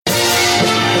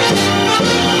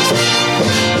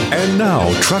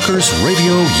now, Truckers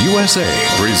Radio USA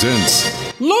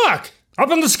presents... Look!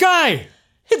 Up in the sky!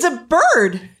 It's a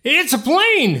bird! It's a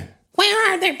plane!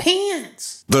 Where are their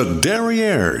pants? The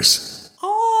Derrieres.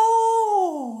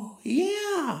 Oh,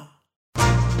 yeah.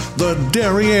 The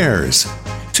Derrieres.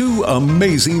 Two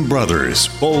amazing brothers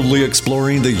boldly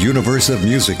exploring the universe of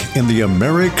music in the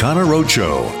Americana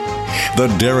Roadshow. The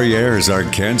Derrieres are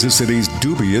Kansas City's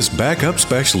dubious backup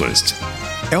specialists.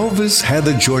 Elvis had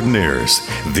the Jordanaires.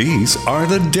 These are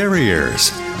the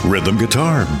Derrieres. Rhythm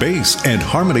guitar, bass, and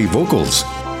harmony vocals.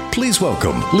 Please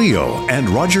welcome Leo and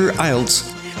Roger Iltz,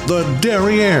 the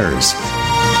Derrieres.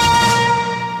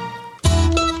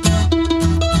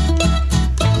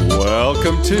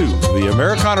 Welcome to the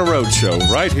Americana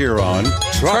Roadshow right here on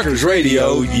Truckers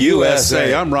Radio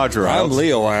USA. I'm Roger Iltz. I'm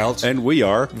Leo Iltz. And we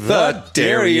are the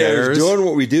Derrieres. Doing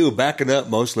what we do, backing up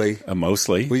mostly.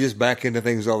 Mostly. We just back into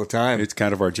things all the time. It's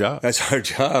kind of our job. That's our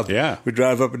job. Yeah. We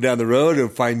drive up and down the road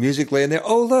and find music laying there.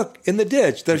 Oh, look, in the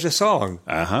ditch, there's a song.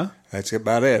 Uh-huh. That's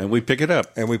about it. And we pick it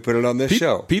up. And we put it on this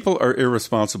show. People are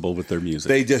irresponsible with their music.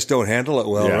 They just don't handle it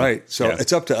well, right? So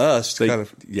it's up to us to kind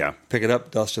of pick it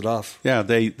up, dust it off. Yeah,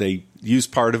 they use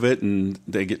part of it and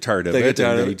they get tired of it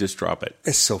and they just drop it.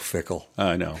 It's so fickle.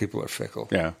 I know. People are fickle.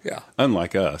 Yeah. Yeah.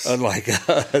 Unlike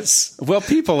us. Well,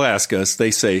 people ask us,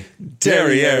 they say,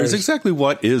 Derrieres. Exactly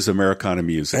what is Americana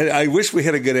music? And I wish we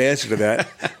had a good answer to that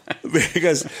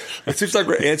because it seems like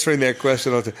we're answering that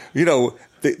question all the time. You know,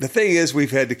 the thing is, we've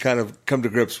had to kind of come to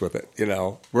grips with it, you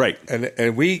know. Right.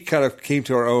 And we kind of came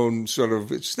to our own sort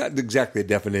of, it's not exactly a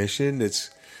definition.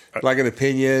 It's like an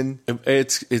opinion.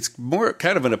 It's more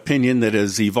kind of an opinion that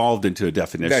has evolved into a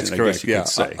definition. That's correct. I guess you could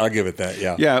say. I'll give it that.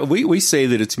 Yeah. Yeah. We say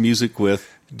that it's music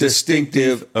with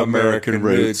distinctive American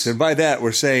roots. And by that,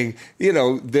 we're saying, you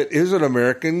know, that is an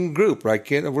American group, right?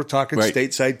 We're talking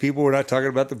stateside people. We're not talking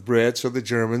about the Brits or the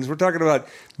Germans. We're talking about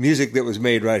music that was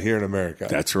made right here in America.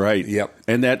 That's right. Yep.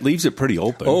 And that leaves it pretty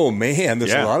open. Oh, man.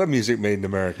 There's a lot of music made in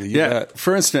America. You bet.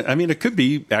 For instance, I mean, it could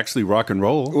be actually rock and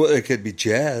roll. Well, it could be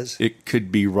jazz. It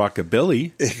could be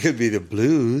rockabilly. It could be the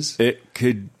blues. It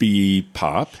could be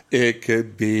pop. It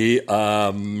could be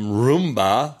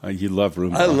rumba. You love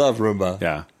rumba. I love rumba.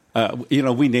 Yeah. You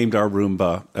know, we named our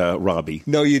Roomba Robbie.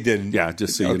 No, you didn't. Yeah,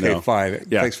 just so you know. Okay, fine.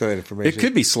 Yeah. Thanks for that information. It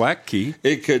could be slack key.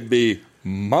 It could be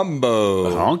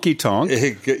mambo. Honky tonk.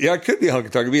 It could be honky tonk.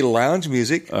 It could be lounge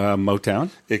music.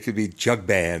 Motown. It could be jug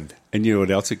band. And you know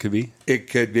what else it could be? It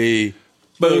could be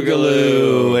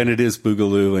Boogaloo. And it is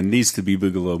Boogaloo and needs to be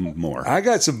Boogaloo more. I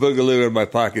got some Boogaloo in my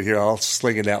pocket here. I'll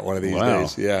sling it out one of these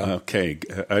days. Yeah. Okay.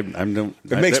 It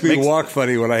makes me walk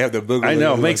funny when I have the Boogaloo. I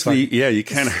know. It makes me, you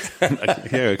kind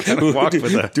of walk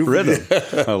with the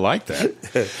rhythm. I like that.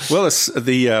 Well,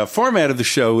 the format of the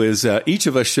show is each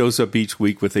of us shows up each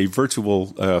week with a virtual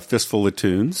fistful of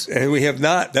tunes. And we have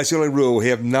not, that's the only rule, we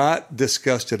have not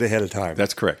discussed it ahead of time.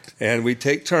 That's correct. And we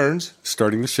take turns.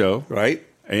 Starting the show. Right.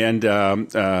 And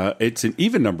it's an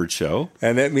even-numbered show.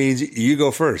 And that means you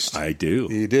go first. I do.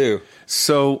 You do.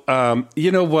 So,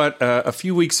 you know what? A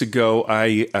few weeks ago,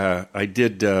 I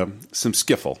did some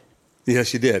skiffle.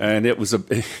 Yes, you did. And it was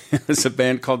a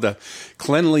band called the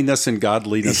Cleanliness and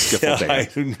Godliness Skiffle Band. I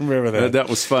remember that. That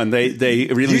was fun. They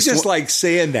released. You just like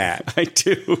saying that. I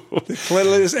do. The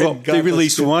Cleanliness and Godliness. They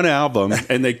released one album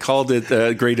and they called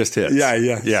it Greatest Hits. Yeah.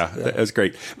 That was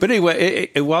great. But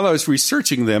anyway, while I was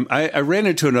researching them, I ran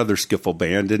into another skiffle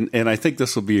band, and I think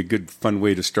this will be a good, fun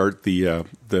way to start the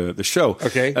show.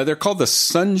 Okay. They're called the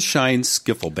Sunshine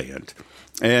Skiffle Band.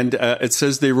 And it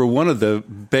says they were one of the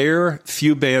bare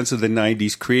few bands of the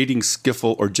 90s creating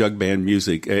skiffle or jug band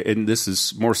music. And this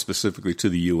is more specifically to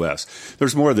the U.S.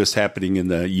 There's more of this happening in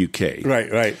the U.K.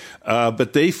 Right.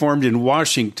 But they formed in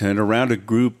Washington around a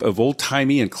group of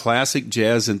old-timey and classic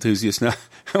jazz enthusiasts. Now,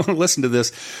 I want to listen to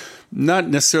this. Not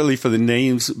necessarily for the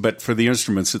names, but for the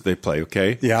instruments that they play,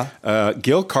 okay? Yeah.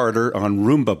 Gil Carter on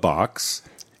Roomba Box,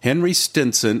 Henry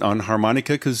Stinson on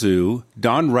harmonica kazoo,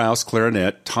 Don Rouse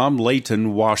clarinet, Tom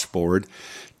Layton washboard,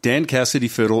 Dan Cassidy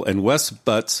fiddle, and Wes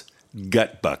Butts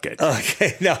gut bucket.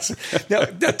 Okay, now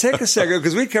take a second,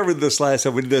 because we covered this last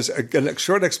time. We did a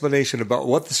short explanation about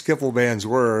what the skiffle bands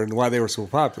were and why they were so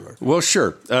popular. Well,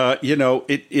 sure. It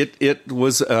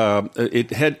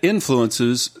had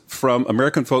influences from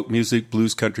American folk music,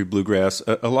 blues, country, bluegrass,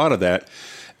 a lot of that.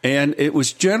 And it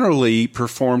was generally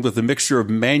performed with a mixture of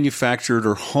manufactured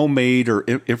or homemade or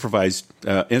improvised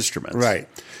instruments. Right.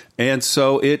 And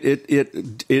so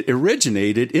it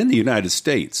originated in the United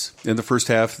States in the first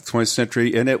half of the 20th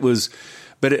century, and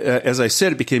as I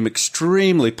said, it became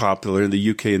extremely popular in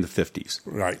the UK in the 50s.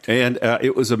 Right. And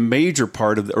it was a major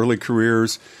part of the early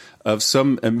careers of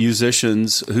some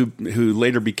musicians who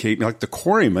later became like the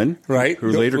Quarrymen, right?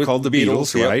 Who later With called the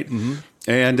Beatles, yep. right? Mm-hmm.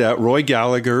 And Roy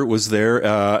Gallagher was there,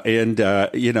 so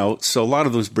a lot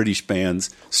of those British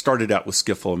bands started out with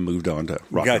skiffle and moved on to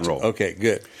rock and roll. Okay,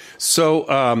 good. So,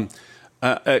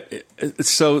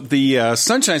 the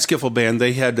Sunshine Skiffle Band,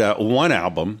 they had one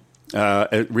album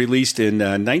released in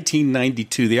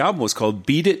 1992. The album was called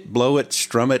 "Beat It, Blow It,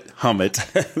 Strum It, Hum It."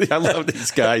 I love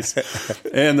these guys,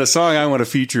 and the song I want to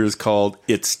feature is called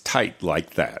 "It's Tight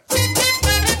Like That."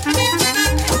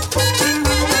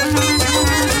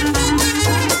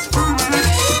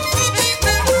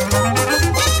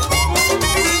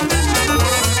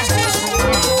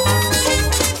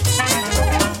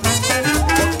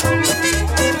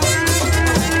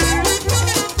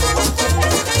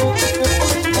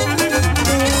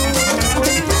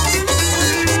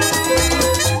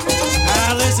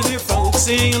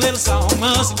 Sing a little song,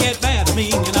 mustn't get mad at me,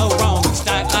 you know wrong. It's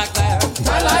tight like that.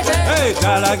 Tight like that. Hey,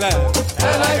 tight like that.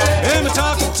 Tight like that. Am I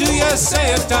talking to you?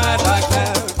 Say it tight like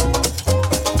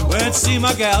that. Went to see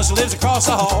my gal, she lives across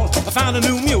the hall. I found a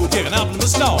new mule kicking up in the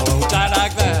stall. Oh, tight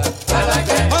like that. Tight like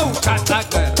that. Oh, tight like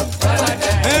that. Tight like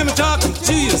that. Am I talking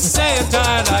to you? Say it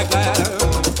tight like that.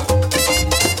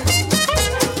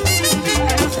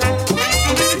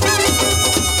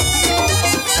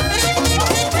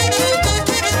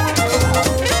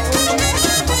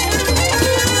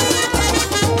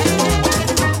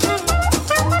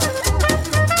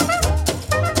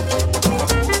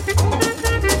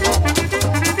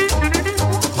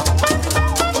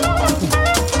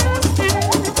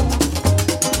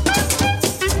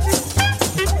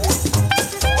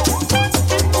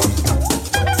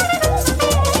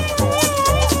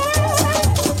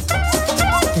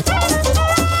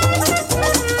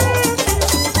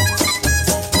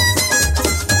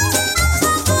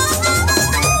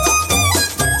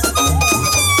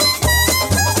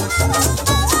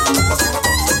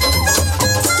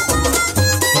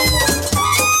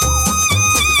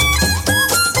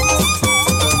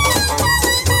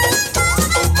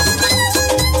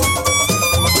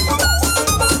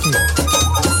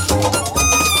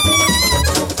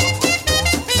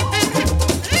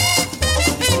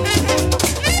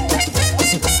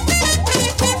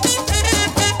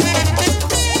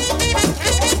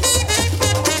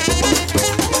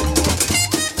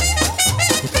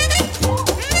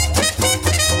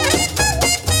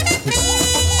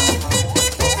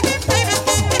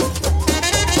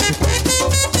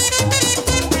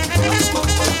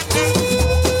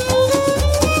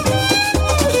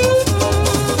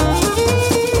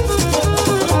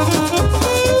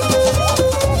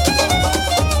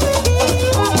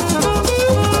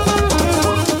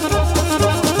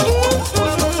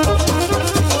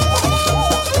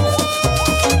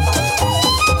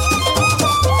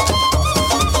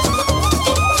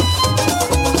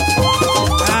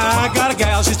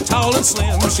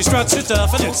 Slim, she struts her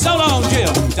stuff and it's so long,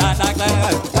 Jim. Tight like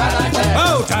that. Tight like that.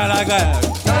 Oh, tight like that.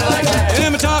 Tight like that.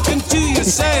 Am I talking to you?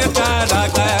 Say it tight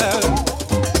like that.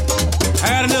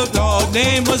 Had a little dog,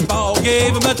 name was Ball.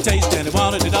 Gave him a taste and he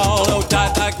wanted it all. Oh,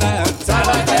 tight like that. Tight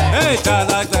like that. Hey, tight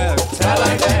like that. Tight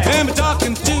like that. Am I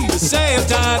talking to you? Say it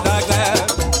tight like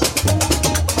that.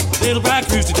 Little black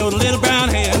rooster told a little brown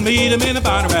hen, meet him in the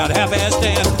barn around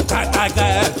 10:30. Tight like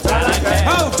that. Tight like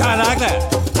that. Oh, tight like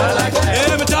that. Tight like that.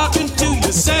 Am I talking to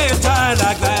you? Say it tight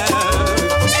like that.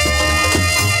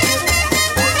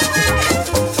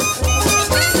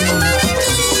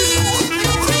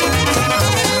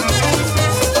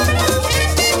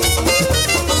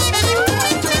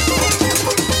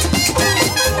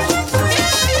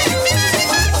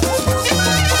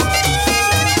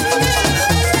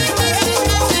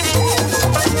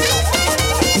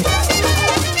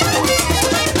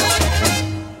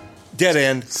 Dead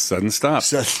end. Sudden stop.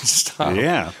 Sudden stop.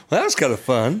 Yeah. Well, that was kind of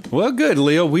fun. Well, good,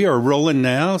 Leo. We are rolling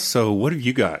now. So what have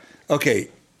you got? Okay.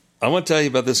 I want to tell you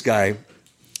about this guy.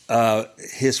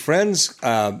 His friends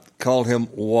called him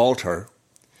Walter,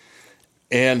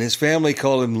 and his family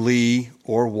called him Lee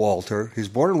or Walter. He was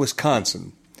born in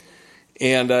Wisconsin,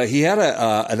 and he had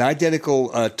an identical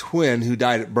twin who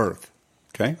died at birth.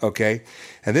 Okay.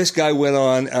 And this guy went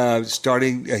on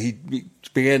he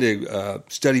began to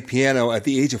study piano at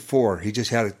the age of 4. He just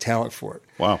had a talent for it.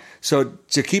 Wow. So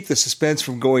to keep the suspense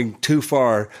from going too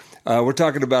far, we're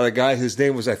talking about a guy whose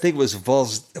name was, I think it was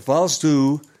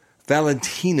Valstu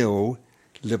Valentino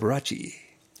Liberace.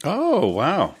 Oh,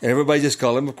 wow. And everybody just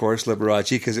called him, of course,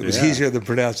 Liberace because it was easier than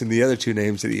pronouncing the other two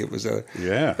names that he was.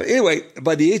 Yeah. But anyway,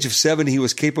 by the age of 7, he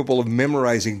was capable of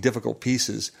memorizing difficult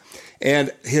pieces.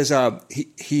 And his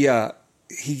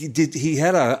he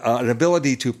had an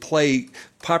ability to play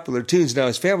popular tunes. Now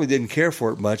his family didn't care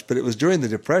for it much, but it was during the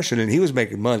Depression, and he was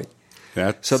making money.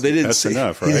 So that's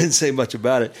enough, right? He didn't say much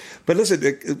about it. But listen,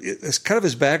 it's kind of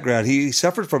his background. He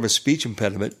suffered from a speech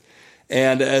impediment.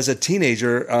 And as a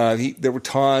teenager, there were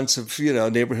taunts of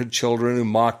neighborhood children who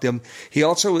mocked him.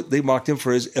 They mocked him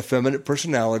for his effeminate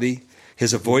personality,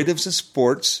 his avoidance of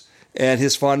sports, and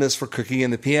his fondness for cooking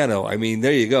and the piano. I mean,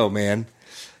 there you go, man.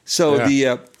 So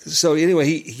anyway,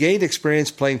 he gained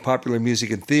experience playing popular music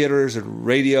in theaters and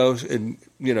radios and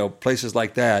places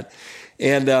like that.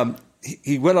 And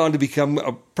he went on to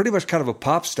become pretty much kind of a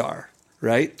pop star,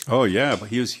 right? Oh yeah, but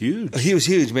he was huge. He was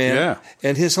huge, man. Yeah.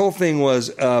 And his whole thing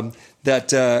was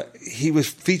that he was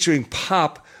featuring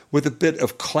pop with a bit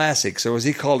of classics, or as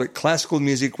he called it, classical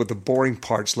music with the boring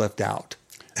parts left out.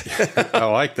 I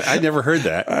like that. I never heard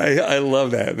that. I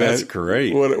love that, man. That's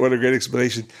great. What a great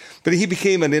explanation. But he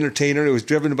became an entertainer. It was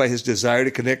driven by his desire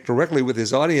to connect directly with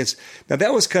his audience. Now,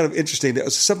 that was kind of interesting. There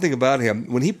was something about him.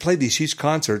 When he played these huge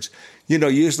concerts,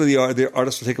 usually the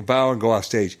artist would take a bow and go off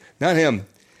stage. Not him.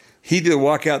 He'd either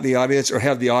walk out in the audience or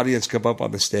have the audience come up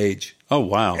on the stage. Oh,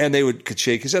 wow. And they could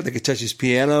shake his head. They could touch his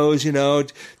pianos,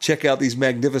 check out these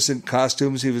magnificent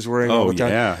costumes he was wearing all the time.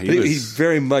 Yeah, he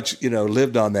very much,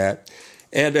 lived on that.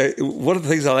 And one of the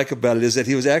things I like about it is that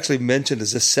he was actually mentioned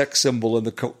as a sex symbol in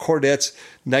the Chordette's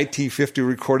 1950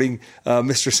 recording,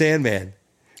 Mr. Sandman.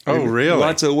 Oh, really?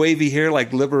 Lots of wavy hair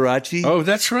like Liberace. Oh,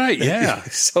 that's right. Yeah.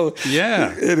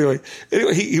 Anyway,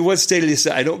 he once stated, he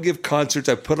said, "I don't give concerts.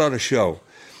 I put on a show."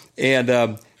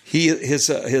 And his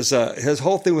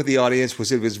whole thing with the audience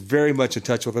was it was very much in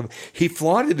touch with them. He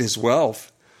flaunted his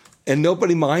wealth, and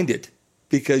nobody minded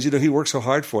because he worked so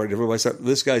hard for it. Everybody thought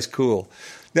this guy's cool.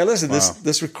 Now listen,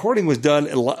 this recording was done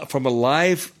from a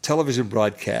live television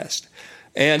broadcast,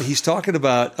 and he's talking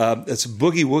about it's a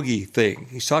boogie woogie thing.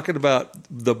 He's talking about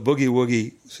the boogie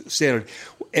woogie standard.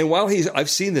 And I've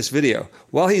seen this video,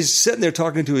 while he's sitting there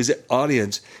talking to his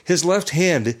audience, his left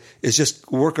hand is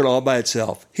just working all by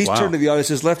itself. He's turned to the audience,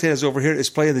 his left hand is over here, it's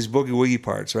playing these boogie woogie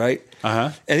parts, right?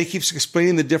 Uh-huh. And he keeps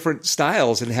explaining the different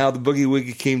styles and how the boogie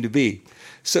woogie came to be.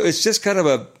 So it's just kind of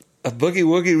a boogie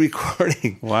woogie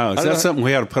recording. Wow, is that something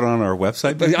we ought to put on our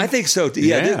website? But I think so.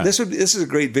 Yeah, this is a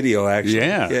great video, actually.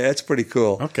 Yeah, that's pretty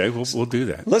cool. Okay, we'll do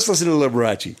that. Let's listen to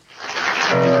Liberace.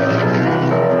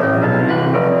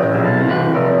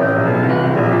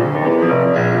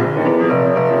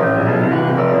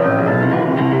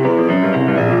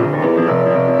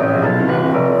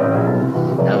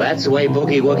 That's the way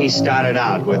Boogie Woogie started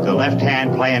out, with the left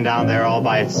hand playing down there all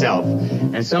by itself.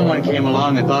 And someone came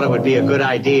along and thought it would be a good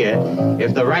idea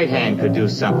if the right hand could do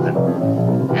something.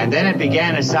 And then it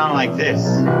began to sound like this.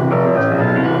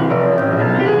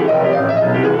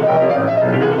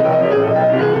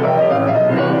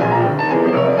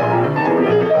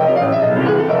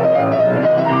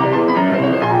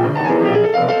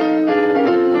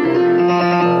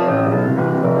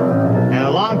 And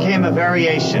along came a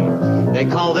variation. They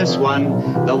call this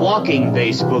one the walking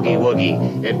bass boogie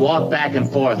woogie. It walked back and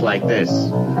forth like this.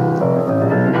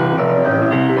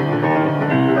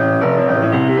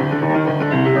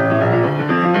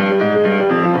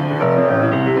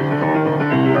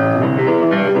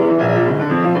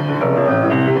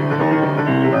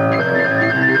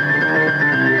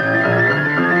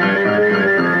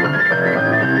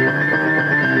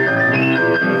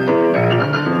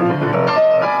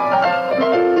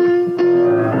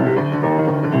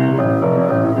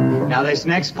 This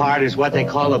next part is what they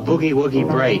call a boogie woogie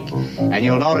break. And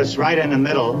you'll notice right in the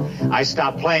middle, I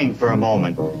stop playing for a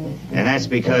moment. And that's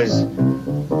because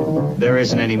there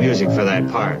isn't any music for that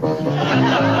part.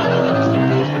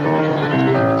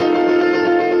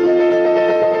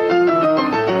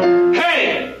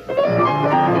 Hey!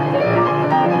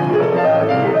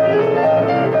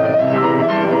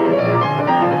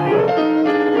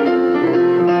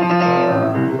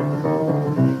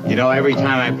 Every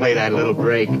time I play that little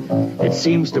break, it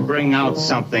seems to bring out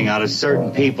something out of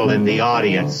certain people in the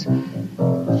audience.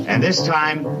 And this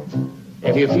time,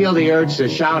 if you feel the urge to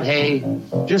shout, hey,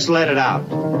 just let it out.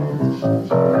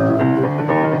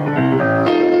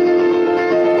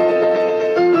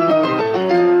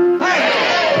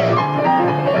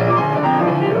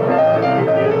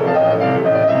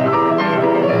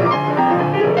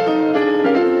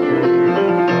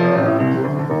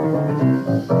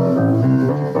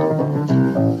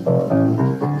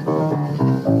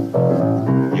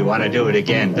 Want to do it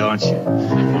again, don't you?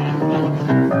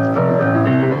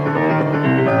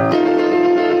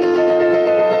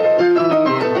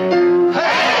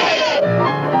 Hey!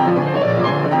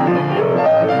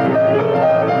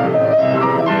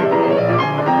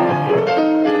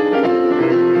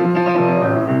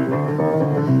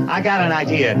 I got an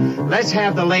idea. Let's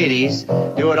have the ladies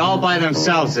do it all by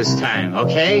themselves this time,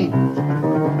 okay?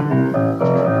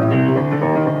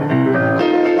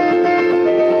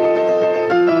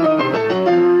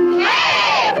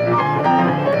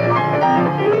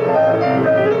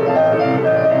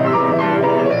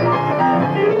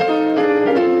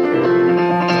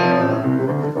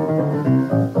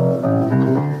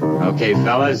 Okay,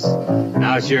 fellas,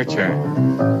 now it's your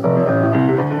turn.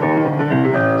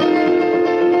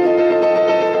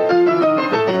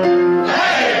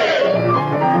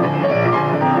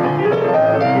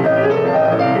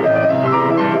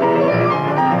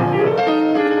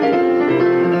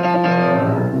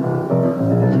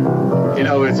 You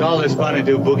know, it's all this fun to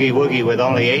do boogie-woogie with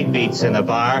only 8 beats in the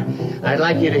bar. I'd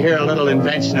like you to hear a little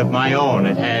invention of my own.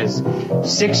 It has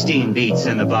 16 beats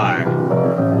in the bar.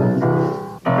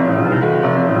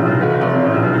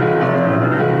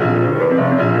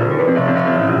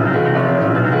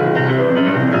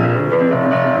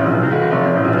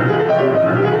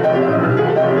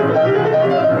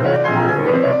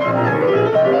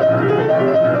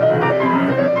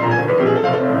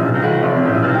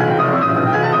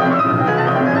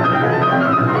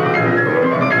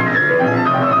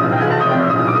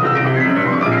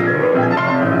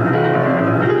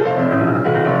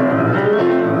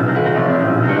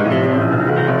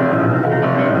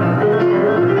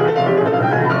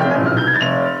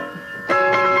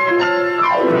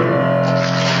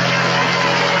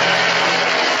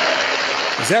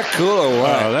 Is that cool or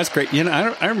what? Oh, that's great. You know,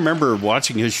 I remember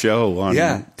watching his show on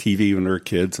TV when we were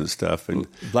kids and stuff, and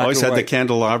Black always and had the white.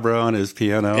 candelabra on his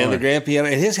piano. And the grand piano.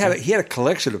 And he had a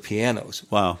collection of pianos.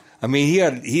 Wow. I mean, he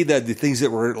had the things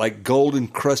that were like gold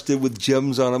encrusted with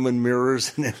gems on them and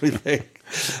mirrors and everything.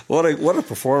 What a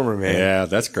performer, man. Yeah,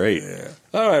 that's great. Yeah.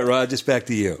 All right, Rod, just back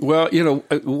to you. Well, you know,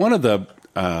 one of the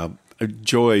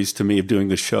joys to me of doing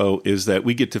the show is that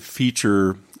we get to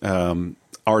feature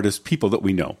artists, people that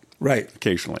we know. Right.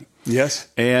 Occasionally. Yes.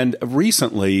 And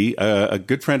recently, a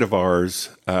good friend of ours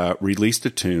released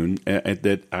a tune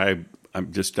that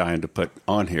I'm just dying to put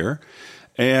on here.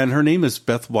 And her name is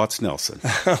Beth Watts Nelson.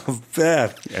 Oh,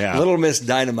 Beth. Yeah. Little Miss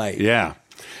Dynamite. Yeah.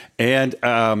 And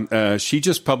she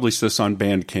just published this on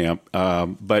Bandcamp,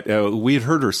 but we had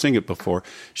heard her sing it before.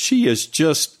 She is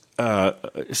just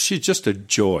she's just a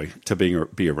joy to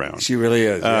be around. She really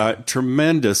is. Yeah.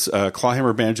 Tremendous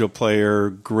clawhammer banjo player,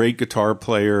 great guitar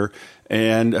player,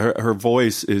 and her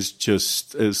voice is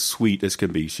just as sweet as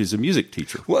can be. She's a music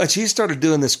teacher. Well, and she started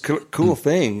doing this cool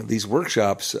thing, these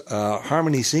workshops,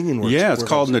 harmony singing workshops. Yeah, it's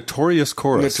called Notorious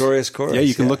Chorus. Notorious Chorus. Yeah,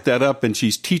 you can look that up, and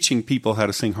she's teaching people how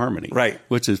to sing harmony. Right.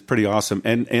 Which is pretty awesome.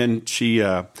 And she,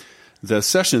 the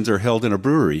sessions are held in a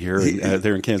brewery here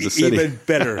there in Kansas City. Even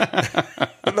better.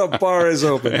 The bar is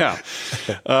open. Yeah.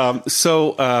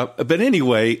 But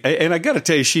anyway, and I got to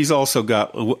tell you, she's also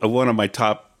got one of my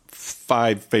top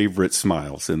 5 favorite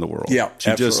smiles in the world. Yeah, she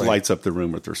absolutely. just lights up the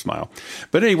room with her smile.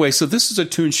 But anyway, so this is a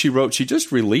tune she wrote. She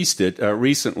just released it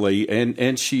recently,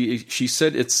 and she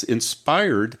said it's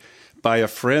inspired by a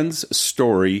friend's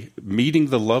story meeting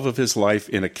the love of his life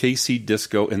in a KC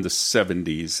disco in the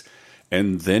 70s,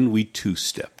 and then we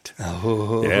two-stepped.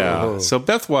 Oh. Yeah. So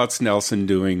Beth Watts Nelson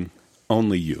doing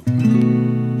Only You.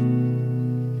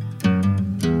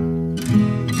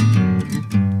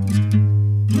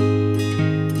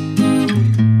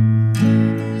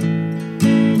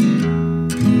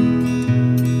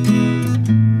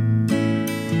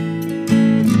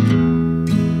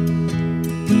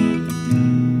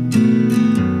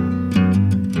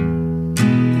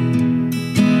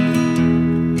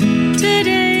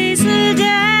 Today's the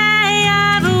day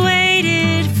I've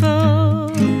waited for.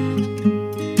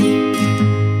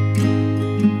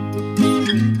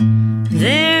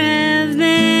 There have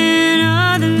been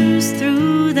others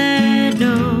through that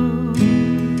door.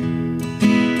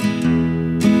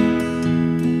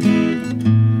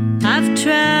 I've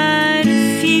tried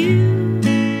a few,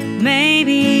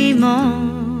 maybe more.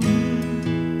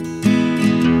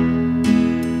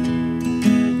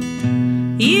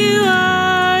 You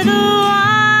are the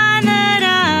one that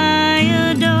I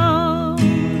adore.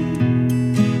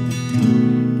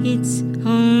 It's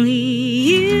only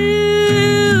you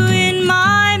in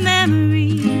my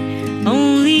memory,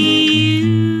 only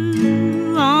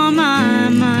you on my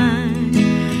mind,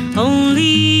 only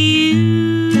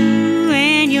you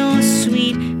and your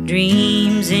sweet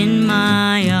dreams in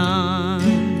my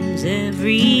arms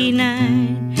every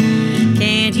night.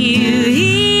 Can't you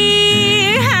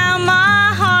hear how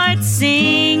my heart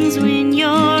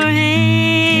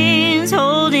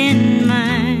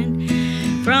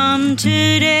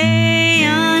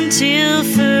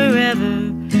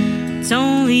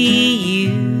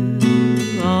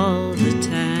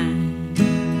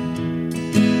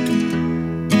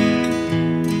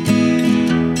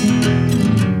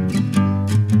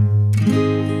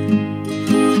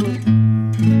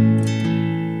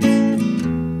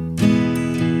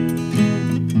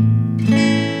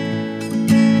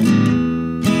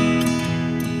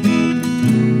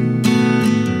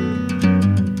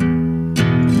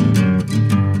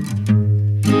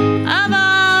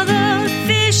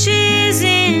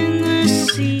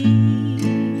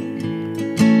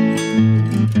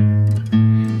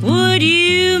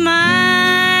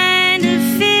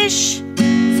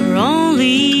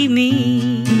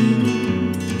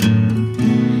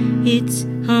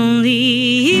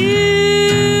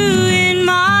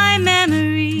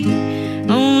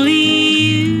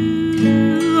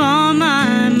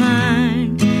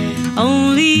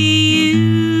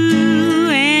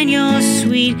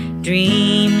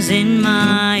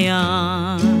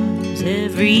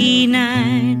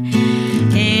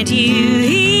you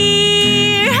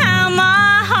hear how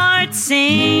my heart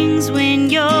sings when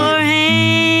your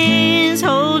hands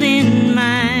hold in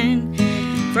mine?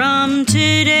 From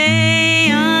today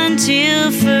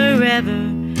until forever,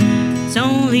 it's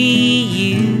only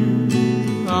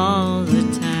you all the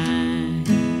time.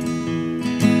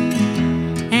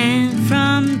 And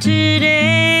from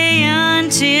today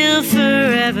until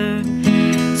forever,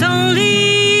 it's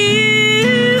only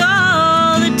you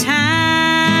all the time.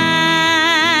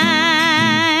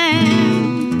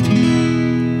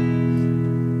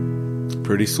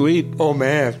 Pretty sweet. Oh,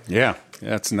 man. Yeah,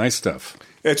 that's nice stuff.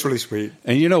 It's really sweet.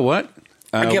 And you know what?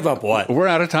 I give up what? We're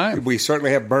out of time. We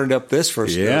certainly have burned up this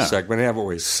first segment, haven't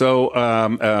we? So,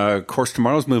 of course,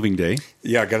 tomorrow's moving day.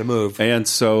 Yeah, got to move. And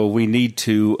so we need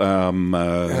to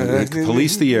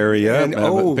police the area,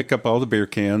 and, pick up all the beer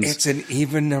cans. It's an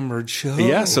even-numbered show.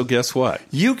 Yeah, so guess what?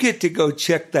 You get to go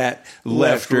check that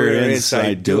left rear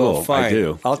inside duel. Fine. I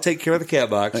do. I'll take care of the cat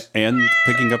box. And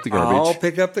picking up the garbage. I'll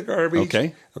pick up the garbage.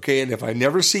 Okay. Okay, and if I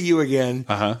never see you again,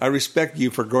 I respect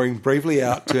you for going bravely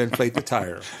out to inflate the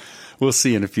tire. We'll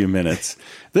see you in a few minutes.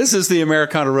 This is the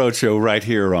Americana Roadshow right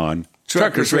here on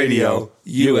Truckers Radio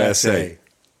USA.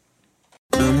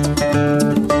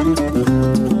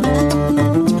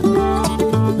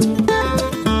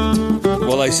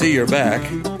 Well, I see you're back.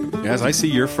 Yes, I see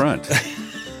your front.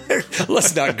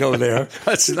 Let's not go there.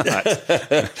 Let's not.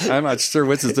 I'm not sure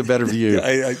which is the better view.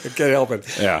 I can't help it.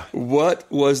 Yeah. What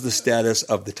was the status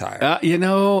of the tire?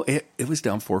 It was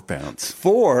down 4 pounds.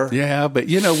 4? Yeah, but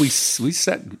we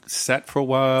sat for a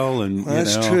while, and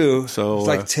that's true. So it's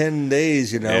like 10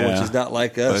 days, which is not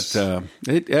like us. But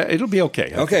it'll be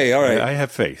okay. Okay, all right. I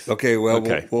have faith. Okay, well,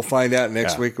 we'll find out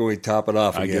next week when we top it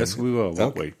off again. I guess we will,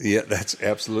 won't we? Yeah, that's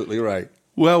absolutely right.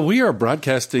 Well, we are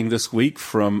broadcasting this week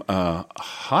from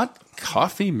Hot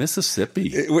Coffee,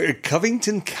 Mississippi. We're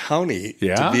Covington County,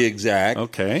 to be exact.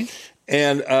 Okay.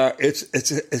 And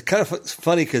it's kind of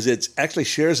funny because it actually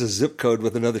shares a zip code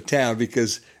with another town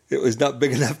because it was not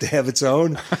big enough to have its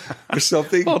own or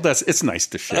something. Well, it's nice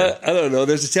to share. I don't know.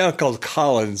 There's a town called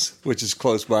Collins, which is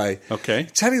close by. Okay.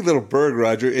 Tiny little burg,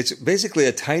 Roger. It's basically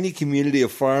a tiny community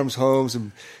of farms, homes,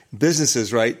 and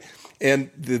businesses, right?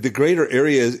 And the greater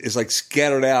area is like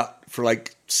scattered out for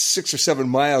like 6 or 7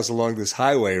 miles along this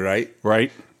highway, right?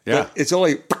 Right. Yeah. But it's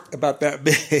only about that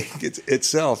big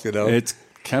itself, It's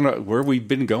kind of where we've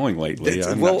been going lately.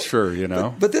 I'm not sure,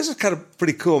 But this is kind of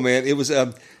pretty cool, man. It was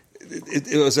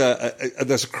there's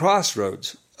a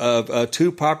crossroads of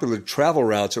 2 popular travel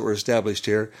routes that were established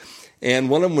here, and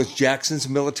one of them was Jackson's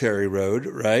Military Road,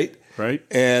 right? Right.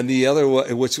 And the other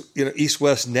one was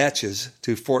east-west Natchez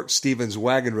to Fort Stevens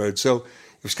Wagon Road. So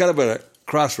it was kind of a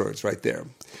crossroads right there.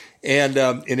 And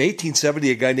in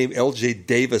 1870, a guy named L.J.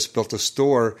 Davis built a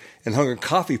store and hung a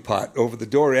coffee pot over the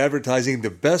door advertising the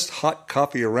best hot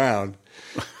coffee around.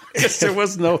 There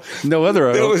was no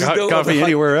other coffee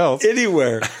anywhere else.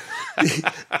 Anywhere.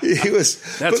 He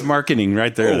was. That's marketing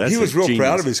right there. He was real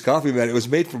proud of his coffee, man. It was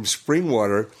made from spring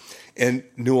water and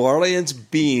New Orleans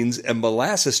beans and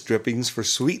molasses drippings for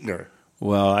sweetener.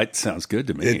 Well, that sounds good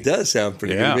to me. It does sound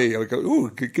pretty good to me. I go, ooh,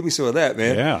 give me some of that,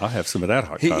 man. Yeah, I'll have some of that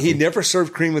hot coffee. He never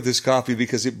served cream with his coffee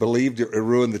because he believed it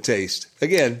ruined the taste.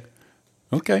 Again,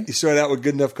 okay. You start out with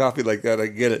good enough coffee like that, I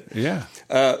get it. Yeah.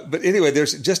 But anyway,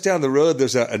 there's just down the road,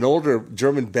 there's an older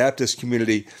German Baptist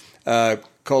community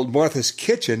called Martha's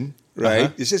Kitchen, right?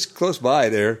 Uh-huh. It's just close by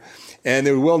there. And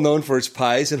they were well known for its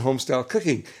pies and home-style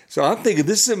cooking. So I'm thinking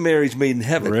this is a marriage made in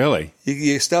heaven. Really?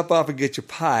 You stop off and get your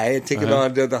pie and take it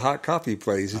on to the hot coffee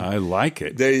place. I like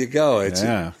it. There you go.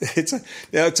 Now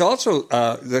it's also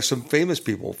there's some famous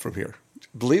people from here.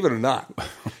 Believe it or not.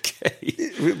 Okay.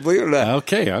 Believe it or not.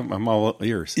 Okay, I'm all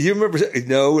ears. You remember?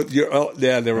 No,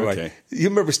 never mind. Okay. You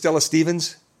remember Stella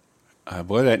Stevens?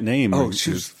 Boy, that name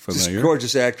she was familiar. A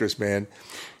gorgeous actress, man.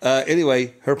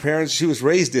 Anyway, her parents, she was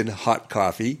raised in hot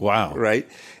coffee. Wow. Right?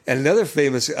 And another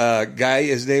famous guy,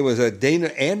 his name was Dana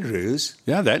Andrews.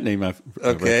 Yeah, that name I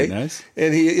recognize.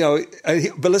 And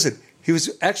but listen, he was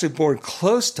actually born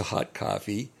close to hot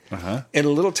coffee in a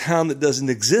little town that doesn't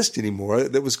exist anymore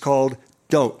that was called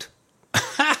Don't.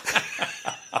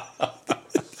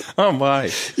 Oh, my.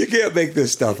 You can't make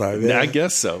this stuff up. Man. I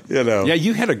guess so. Yeah,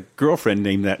 you had a girlfriend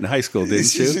named that in high school,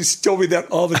 didn't you? She told me that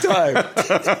all the time.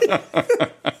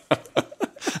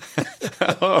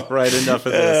 All right, enough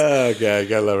of this. Okay, I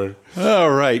gotta love her.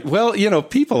 All right. Well,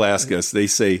 people ask us, they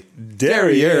say,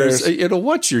 Derrieres.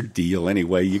 What's your deal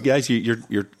anyway? You guys,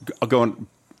 you're going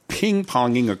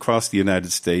ping-ponging across the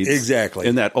United States. Exactly.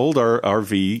 In that old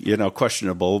RV,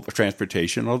 questionable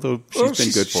transportation, although she's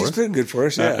been good for us. She's been good for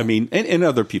us, yeah. I mean, in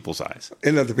other people's eyes.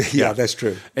 Yeah, that's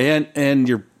true.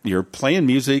 And you're playing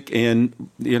music, and,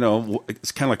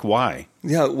 it's kind of like, why?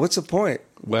 Yeah, what's the point?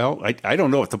 Well, I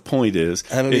don't know what the point is.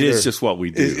 I don't It either. is just what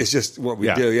we do. It's just what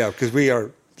we do, yeah, because we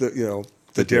are,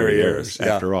 the Derrieres,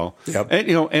 after all. Yep.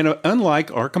 And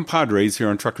unlike our compadres here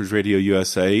on Truckers Radio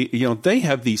USA, they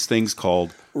have these things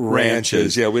called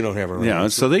ranches. Yeah, we don't have a ranch. Yeah,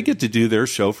 so they get to do their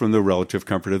show from the relative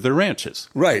comfort of their ranches.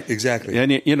 Right, exactly.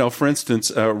 And, for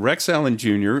instance, Rex Allen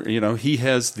Jr., he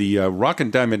has the Rock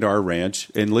and Diamond R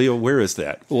Ranch. And, Leo, where is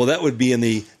that? Well, that would be in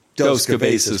the Dos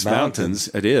Cabezas Mountains.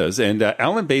 It is. And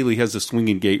Alan Bailey has the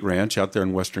Swinging Gate Ranch out there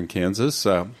in western Kansas.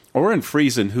 Orrin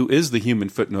Friesen, who is the human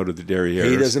footnote of the Derrieres.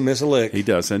 He doesn't miss a lick. He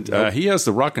doesn't. Nope. He has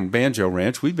the Rock and Banjo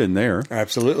Ranch. We've been there.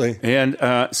 Absolutely. And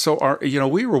so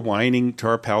we were whining to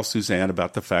our pal Suzanne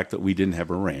about the fact that we didn't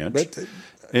have a ranch. But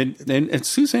And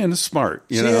Suzanne is smart,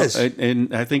 She is.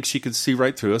 and I think she could see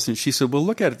right through us. And she said, "Well,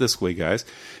 look at it this way, guys.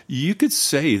 You could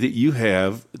say that you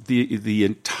have the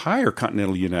entire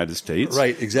continental United States,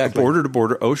 Right, exactly. border to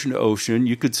border, ocean to ocean.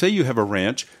 You could say you have a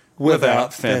ranch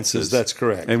without fences. That's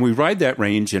correct. And we ride that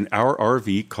range in our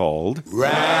RV called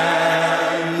Ramblin'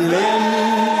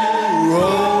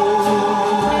 Rose.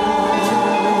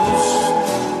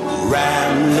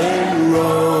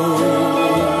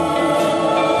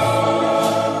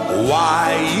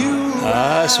 Why you?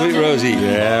 Sweet Rosie.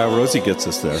 Yeah, Rosie gets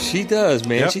us there. She does,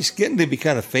 man. Yep. She's getting to be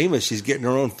kind of famous. She's getting her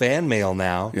own fan mail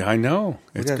now. Yeah, I know.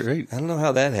 It's great. I don't know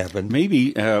how that happened.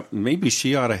 Maybe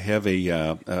she ought to have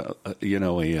a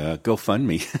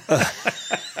GoFundMe.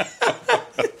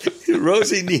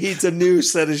 Rosie needs a new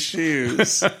set of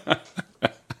shoes. Oh,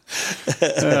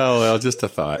 well, just a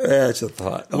thought. That's a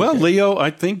thought. Okay. Well, Leo, I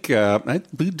think I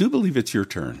do believe it's your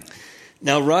turn.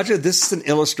 Now, Roger, this is an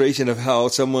illustration of how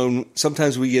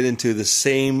sometimes we get into the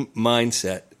same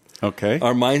mindset. Okay.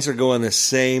 Our minds are going the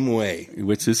same way.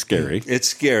 Which is scary. It's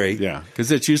scary. Yeah,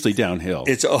 because it's usually downhill.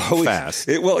 It's always fast.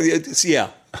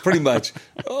 Pretty much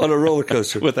on a roller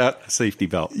coaster. Without a safety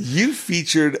belt. You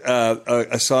featured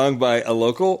a song by a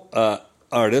local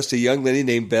artist, a young lady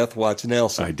named Beth Watts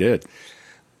Nelson. I did.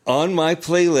 On my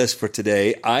playlist for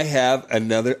today, I have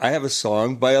a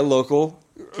song by a local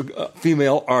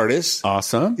female artist.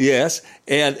 Awesome. Yes,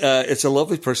 and it's a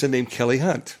lovely person named Kelly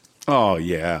Hunt. Oh,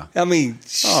 yeah. I mean,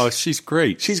 she's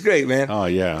great. She's great, man. Oh,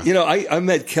 yeah. I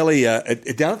met Kelly down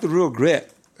at the Real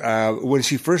Grit when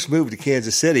she first moved to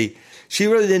Kansas City. She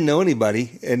really didn't know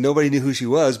anybody, and nobody knew who she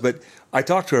was, but I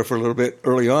talked to her for a little bit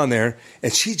early on there,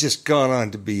 and she's just gone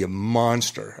on to be a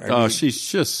monster. I mean, she's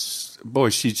just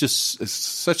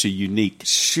such a unique.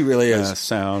 She really is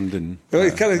sound and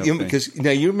because now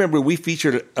you remember we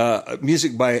featured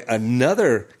music by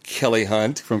another Kelly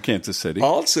Hunt from Kansas City,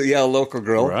 also a local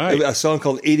girl, right? A song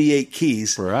called 88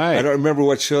 Keys, right? I don't remember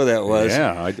what show that was.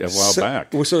 Yeah, a while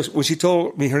back. So when she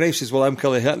told me her name, she says, "Well, I'm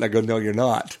Kelly Hunt," and I go, "No, you're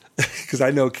not," because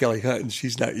I know Kelly Hunt and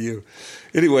she's not you.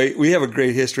 Anyway, we have a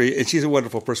great history, and she's a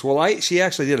wonderful person. Well, she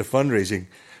actually did a fundraising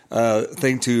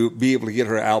thing to be able to get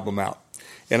her album out.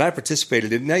 And I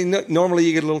participated in it. Now, normally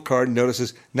you get a little card and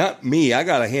notices. Not me. I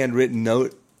got a handwritten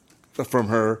note from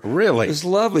her. Really? It was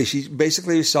lovely. She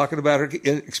basically was talking about her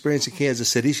experience in Kansas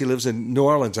City. She lives in New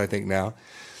Orleans, I think, now.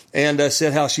 And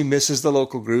said how she misses the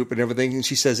local group and everything. And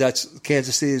she says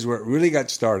Kansas City is where it really got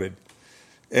started.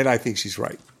 And I think she's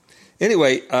right.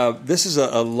 Anyway, this is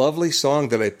a lovely song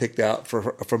that I picked out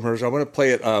from hers. I want to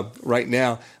play it right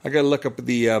now. I got to look up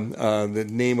the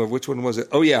name of which one was it.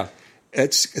 Oh, yeah.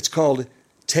 It's called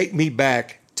Take Me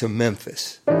Back to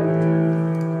Memphis.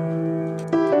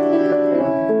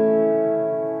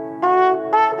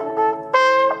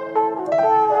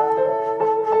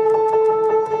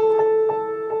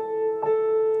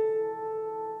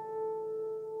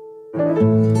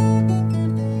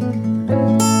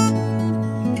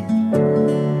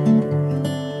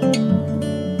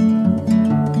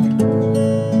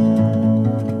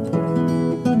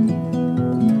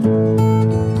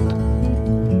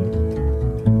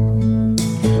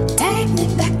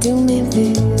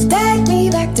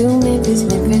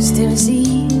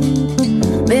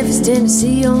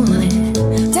 Tennessee, oh honey,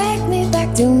 take me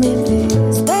back to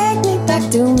Memphis. Take me back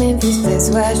to Memphis,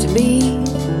 that's where I should be.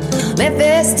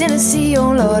 Memphis, Tennessee,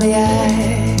 oh lordy,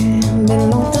 I've been a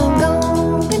long time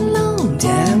gone, been a long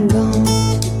time gone.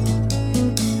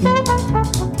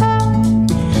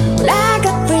 Well, I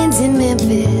got friends in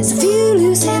Memphis, a few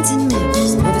loose ends in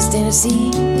Memphis, Memphis,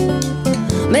 Tennessee.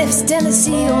 Memphis,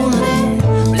 Tennessee, oh honey.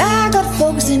 Well, I got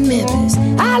folks in Memphis,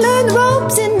 I learned the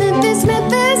ropes in Memphis,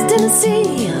 Memphis,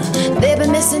 Tennessee. They've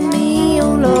been missing me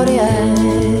on Lordy,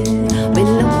 I've been a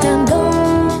long time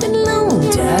gone, been a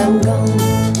long time gone.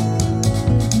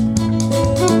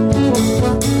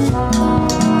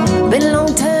 Been a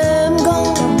long time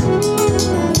gone,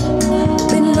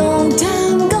 been a long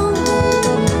time gone,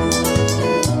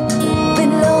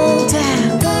 been a long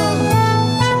time gone.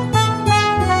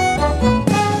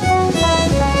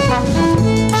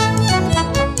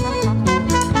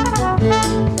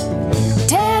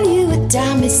 Tell you what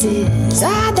time it is.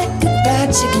 Ah, that good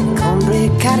fried chicken,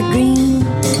 cornbread, collard greens,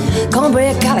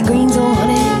 cornbread, collard greens, oh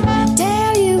honey.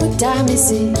 Tell you what time it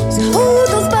is. Ooh,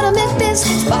 those buttermilk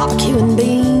biscuits, barbecue and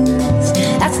beans.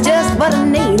 That's just what I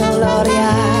need, oh Lordy,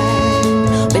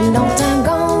 I've been a long time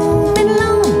gone, been a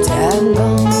long time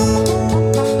gone.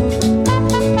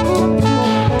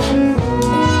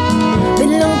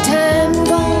 Been a long time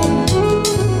gone,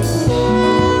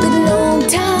 been a long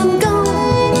time gone,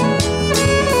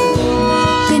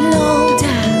 been a long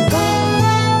time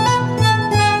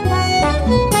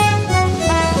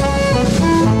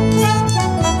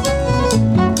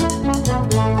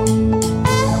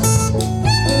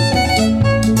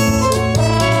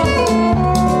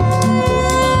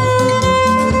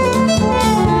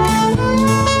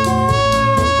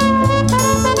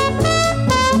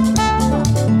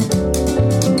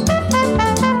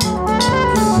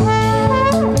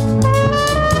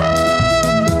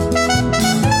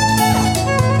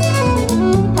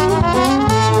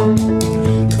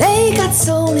They got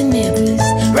soul in Memphis,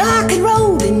 rock and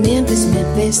roll in Memphis,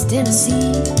 Memphis,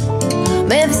 Tennessee.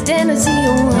 Memphis, Tennessee,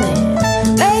 oh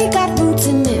honey. They got roots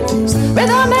in Memphis,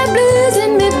 rhythm and blues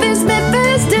in Memphis,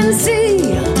 Memphis,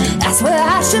 Tennessee. That's where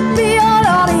I should be, oh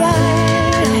Lordy, I've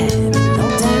been a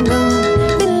long time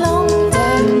gone, been a long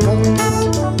time gone.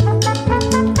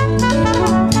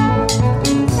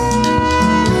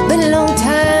 Been a long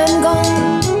time gone,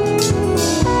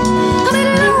 I've been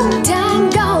a long time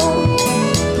gone,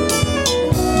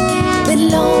 been a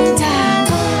long time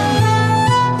gone.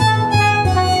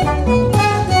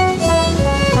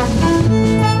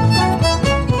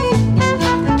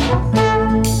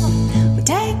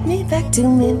 Take me back to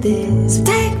Memphis,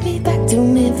 take me back to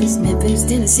Memphis, Memphis,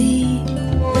 Tennessee.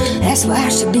 That's where I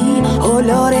should be, oh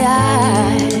Lordy,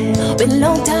 I've been a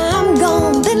long time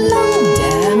gone, been a long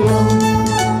time gone.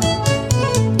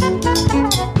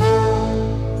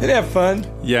 Did it have fun?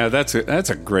 Yeah, that's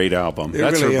a great album. It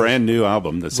That's really a is. brand new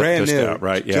album that's Brand just new. out,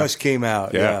 right? Yeah. Just came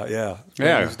out. Yeah. Yeah.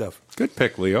 Yeah. Good stuff. Good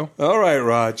pick, Leo. All right,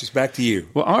 Rod, just back to you.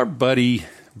 Well, our buddy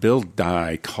Bill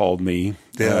Dye called me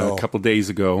Bill. a couple days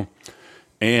ago,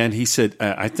 and he said,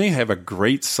 I think I have a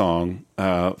great song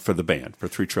for the band, for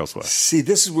Three Trails West. See,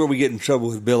 this is where we get in trouble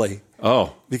with Billy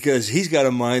Oh, because he's got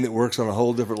a mind that works on a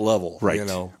whole different level. Right, You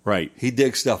know, right. He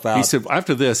digs stuff out. he said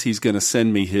after this, he's going to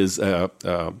send me his Rod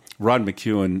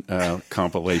McEwen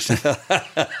compilation.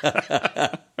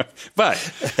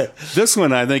 But this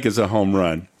one, I think, is a home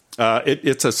run.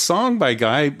 It's a song by a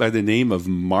guy by the name of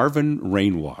Marvin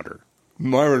Rainwater.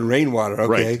 Marvin Rainwater.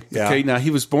 Okay. Right. Yeah. Okay. Now, he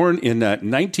was born in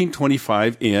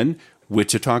 1925 in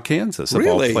Wichita, Kansas, of all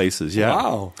Really? places. Yeah.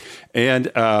 Wow.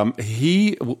 And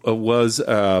he was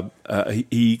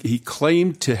he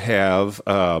claimed to have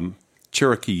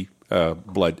Cherokee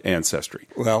blood ancestry.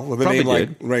 Well, with a Probably name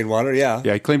like did. Rainwater, yeah.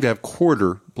 Yeah, he claimed to have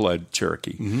quarter blood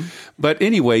Cherokee. But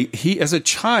anyway, he, as a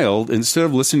child, instead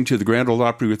of listening to the Grand Ole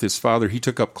Opry with his father, he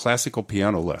took up classical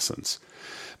piano lessons.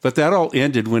 But that all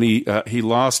ended when he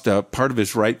lost part of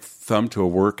his right thumb to a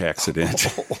work accident.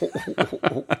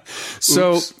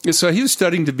 So he was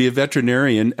studying to be a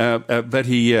veterinarian, but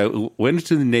he went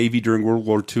into the Navy during World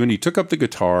War II, and he took up the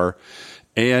guitar.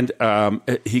 And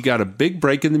he got a big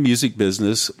break in the music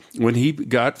business when he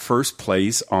got first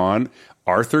place on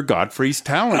Arthur Godfrey's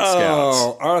Talent Scouts.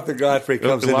 Oh, Arthur Godfrey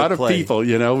comes into A lot of play. people,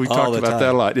 we All talked the about time.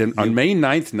 that a lot. And on May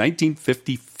 9th,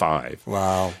 1955.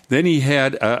 Wow. Then he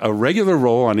had a regular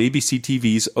role on ABC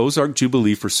TV's Ozark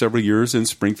Jubilee for several years in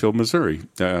Springfield, Missouri,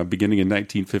 beginning in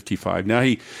 1955. Now,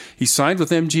 he signed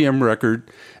with MGM Record,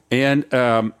 and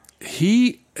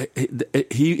he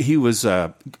was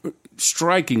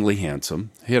strikingly handsome.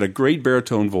 He had a great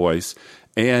baritone voice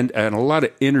and a lot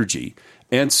of energy.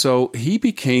 And so he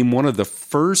became one of the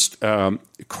first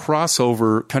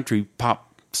crossover country pop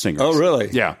singers. Oh, really?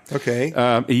 Yeah.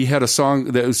 Okay. He had a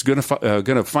song that was going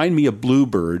to find me a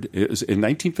bluebird. It was in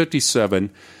 1957.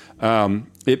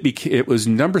 It was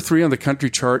number 3 on the country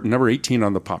chart, number 18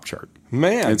 on the pop chart.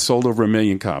 Man. And sold over 1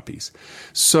 million copies.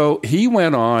 So he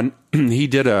went on. He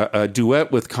did a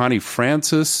duet with Connie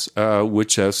Francis,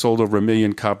 which sold over 1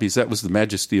 million copies. That was The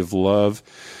Majesty of Love.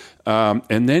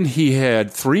 And then he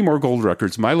had 3 more gold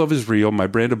records, My Love Is Real, My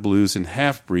Brand of Blues, and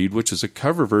Half Breed, which is a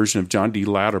cover version of John D.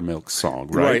 Loudermilk's song,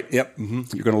 right? Yep.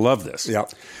 Mm-hmm. You're going to love this.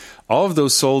 Yep. All of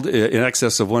those sold in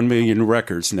excess of 1 million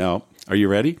records. Now, are you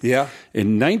ready? Yeah.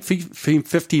 In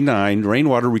 1959,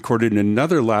 Rainwater recorded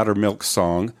another Loudermilk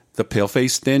song, The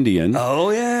Pale-Faced Indian. Oh,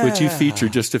 yeah. Which you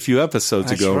featured just a few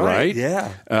episodes ago, right?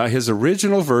 Yeah. His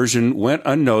original version went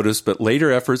unnoticed, but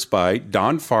later efforts by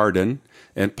Don Fardon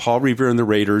and Paul Revere and the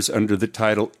Raiders under the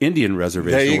title Indian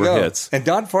Reservation were hits. And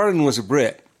Don Fardon was a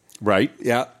Brit. Right.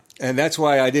 Yeah. And that's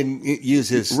why I didn't use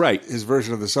his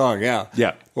version of the song. Yeah.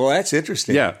 Yeah. Well, that's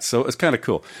interesting. Yeah. So it's kind of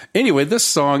cool. Anyway, this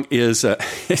song is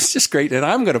it's just great. And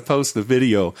I'm going to post the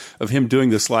video of him doing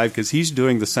this live because he's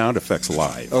doing the sound effects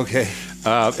live. Okay.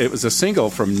 It was a single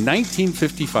from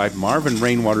 1955, Marvin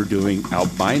Rainwater doing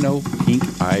Albino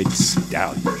Pink-Eyed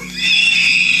Stallion.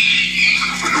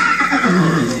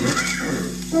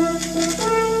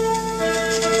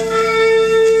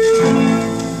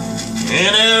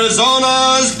 In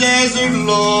Arizona's desert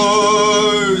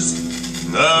lures,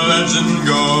 the legend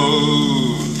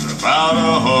goes about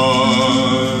a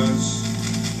horse,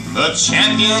 the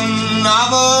champion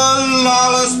of a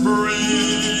lawless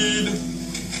breed,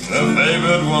 the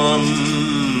favored one,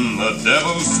 the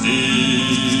devil's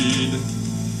steed,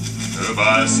 who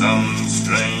by some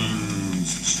strange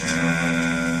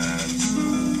chance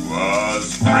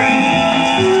was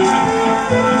freed.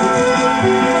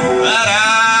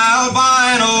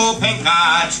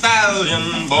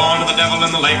 Stallion, born to the devil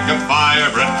in the lake of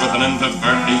fire, bred with an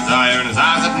introvert desire, and his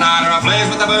eyes at night are ablaze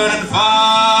with a burning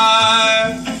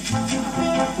fire.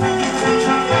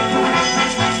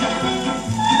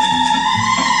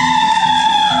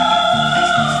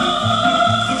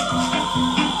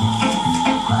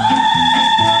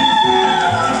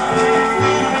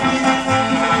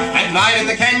 At night in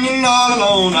the canyon all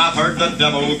alone, I've heard the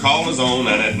devil call his own,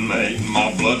 and it made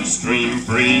my bloodstream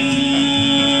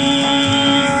freeze.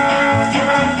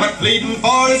 But pleading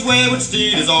for his wayward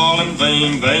steed is all in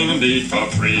vain, vain indeed, for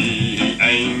free he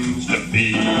aims to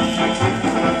be.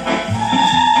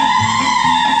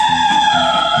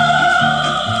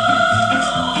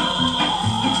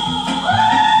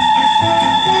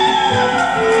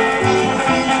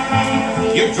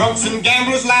 You drunks and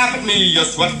gamblers laugh at me, you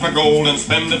sweat for gold and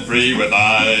spend it free with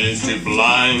eyes too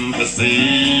blind to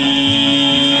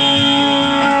see.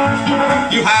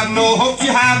 You have no hopes,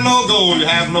 you have no goal, you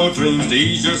have no dreams to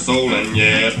ease your soul, and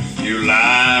yet you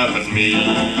laugh at me.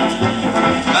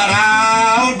 That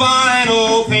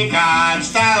albino pink-eyed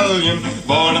stallion,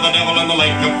 born of the devil in the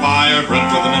lake of fire, bred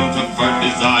with an introvert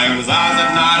desire, and his eyes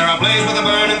at night are ablaze with a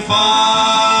burning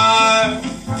fire.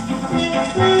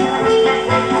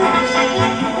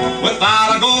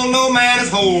 Without a goal, no man is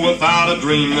whole. Without a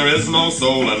dream, there is no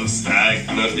soul, and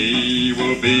stagnant he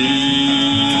will be.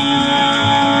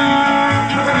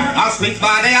 I'll sleep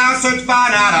by day, I'll search by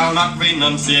night, I'll not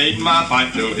renunciate my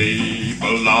fight till he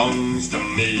belongs to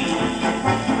me.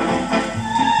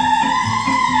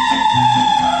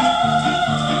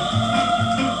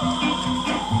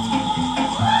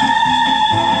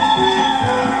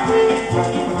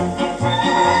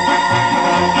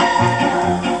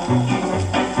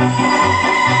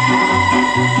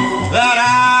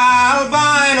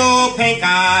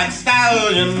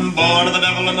 Born of the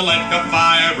devil in the lake of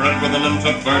fire, bred with an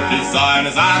introvert desire, and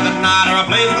his eyes at night are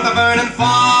ablaze with a burning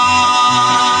fire.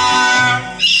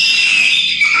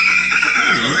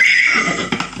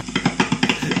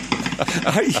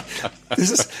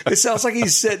 It sounds like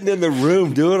he's sitting in the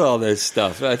room doing all this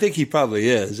stuff. I think he probably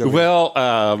is. Well,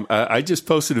 I just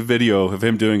posted a video of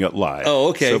him doing it live. Oh,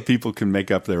 okay. So people can make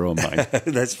up their own mind.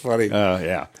 That's funny.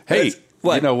 Yeah. Hey.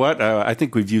 What? You know what? I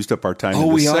think we've used up our time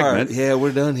in this segment. Yeah,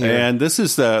 we're done here. And this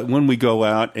is when we go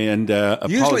out and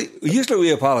usually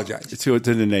we apologize to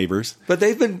the neighbors, but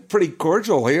they've been pretty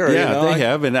cordial here. Yeah, you know? they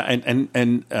have,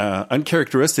 and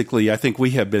uncharacteristically, I think we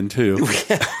have been too. We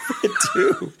have been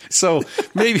too. So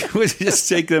maybe we just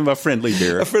take them a friendly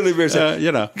beer. A friendly beer.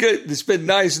 Good. It's been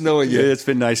nice knowing you. Yeah, it's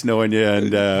been nice knowing you,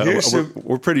 and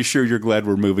we're pretty sure you're glad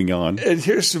we're moving on. And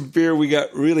here's some beer we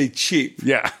got really cheap.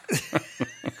 Yeah.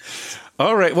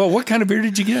 All right. Well, what kind of beer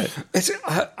did you get? They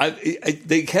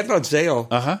had it on sale.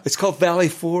 Uh-huh. It's called Valley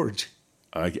Forge.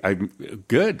 I'm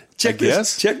good. Check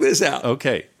this out.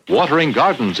 Okay. Watering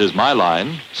gardens is my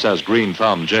line, says Green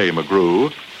Thumb J.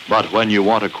 McGrew. But when you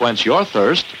want to quench your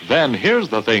thirst, then here's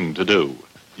the thing to do.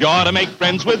 You ought to make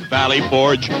friends with Valley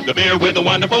Forge, the beer with a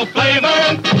wonderful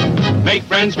flavor. Make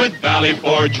friends with Valley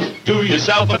Forge. Do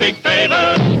yourself a big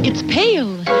favor. It's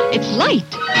pale. It's light.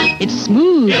 It's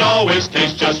smooth. It always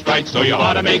tastes just right, so you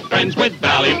ought to make friends with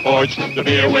Valley Forge, the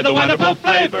beer with a wonderful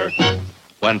flavor.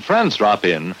 When friends drop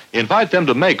in, invite them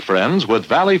to make friends with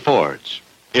Valley Forge.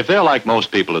 If they're like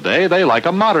most people today, they like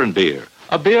a modern beer,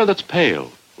 a beer that's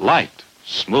pale, light,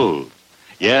 smooth.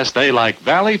 Yes, they like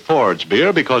Valley Forge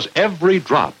beer because every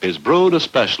drop is brewed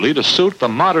especially to suit the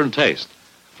modern taste.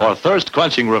 For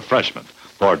thirst-quenching refreshment,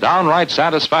 for downright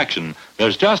satisfaction,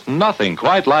 there's just nothing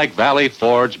quite like Valley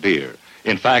Forge beer.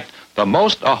 In fact, the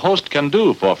most a host can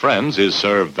do for friends is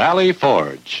serve Valley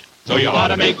Forge. So you ought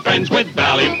to make friends with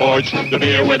Valley Forge, the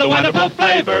beer with a wonderful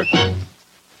flavor.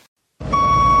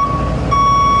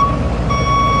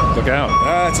 Look out.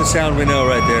 That's a sound we know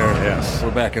right there. Yes. We're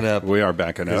backing up. We are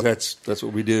backing up. That's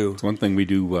what we do. It's one thing we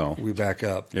do well. We back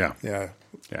up. Yeah. Yeah.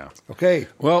 Yeah. Okay.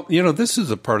 Well, this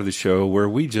is a part of the show where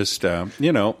we just,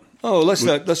 Oh, let's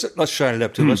shine it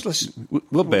up too much.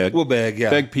 We'll beg. We'll beg.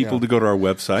 Yeah. Beg people to go to our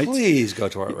website. Please go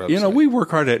to our website. We work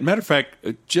hard at it. Matter of fact,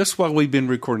 just while we've been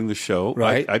recording the show,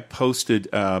 right. I posted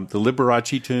the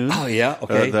Liberace tune. Oh yeah,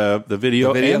 okay. The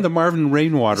video and the Marvin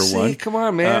Rainwater one. Come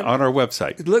on, man, on our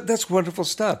website. Look, that's wonderful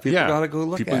stuff. People got to go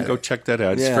look at it. People can go check that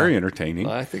out. It's very entertaining.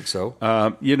 I think so.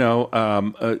 Of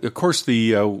course,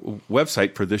 the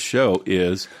website for this show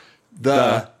is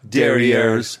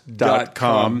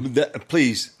Derrieres.com.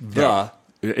 Please,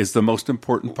 is the most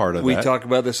important part of that. We talk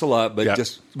about this a lot, but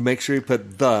just make sure you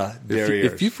put the Derrieres.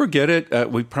 If you forget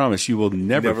it, we promise you will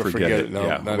never forget it. No,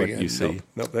 not what again. you see.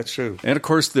 No, that's true. And, of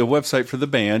course, the website for the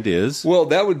band is? Well,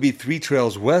 that would be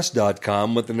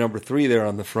 3trailswest.com with the number 3 there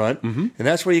on the front. Mm-hmm. And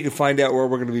that's where you can find out where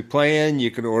we're going to be playing.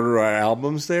 You can order our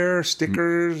albums there,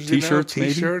 stickers, T-shirts,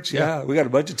 T-shirts. Yeah, we got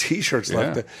a bunch of T-shirts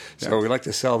left. So we like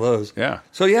to sell those. Yeah.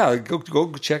 So,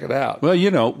 go check it out.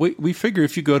 Well, we figure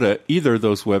if you go to either of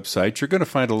those websites, you're going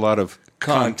to find a lot of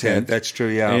content. That's true,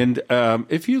 yeah. And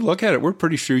if you look at it, we're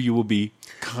pretty sure you will be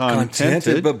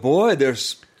contented. But boy,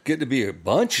 there's getting to be a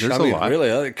bunch. There's a lot. Really,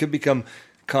 it could become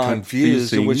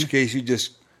confused, in which case you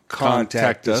just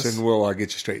contact us and we'll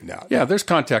get you straightened out. Yeah, there's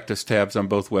contact us tabs on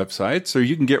both websites, or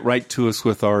you can get right to us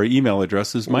with our email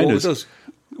addresses. Mine is...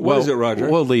 What is it, Roger?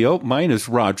 Well, Leo, mine is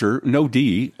Roger, no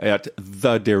D, at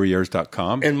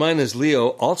thederrieres.com. And mine is Leo,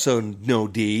 also no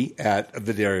D, at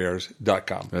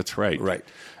thederrieres.com. That's right. Right.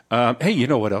 Hey, you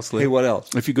know what else, Leo? Hey, what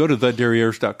else? If you go to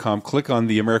thederrieres.com, click on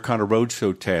the Americana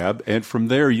Roadshow tab, and from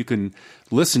there you can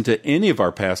listen to any of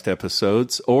our past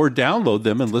episodes or download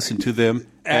them and listen to them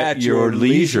at your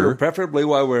leisure. Preferably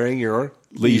while wearing your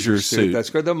leisure suit. That's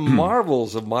good. The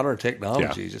marvels of modern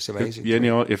technology is just amazing.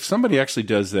 If somebody actually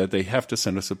does that, they have to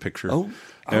send us a picture.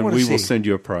 And we will send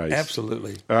you a prize.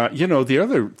 Absolutely. The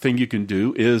other thing you can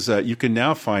do is you can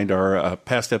now find our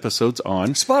past episodes on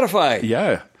Spotify.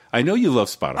 Yeah. I know you love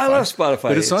Spotify. I love Spotify.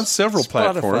 But it's on several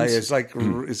platforms.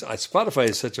 Spotify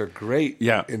is such a great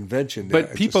invention.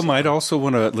 But people might also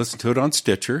want to listen to it on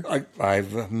Stitcher.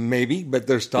 Maybe, but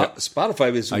there's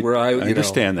Spotify is where I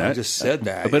understand that. I just said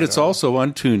that. But it's also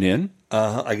on TuneIn.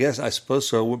 I suppose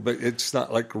so, but it's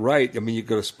not right. I mean, you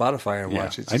go to Spotify and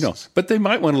watch it. I know, but they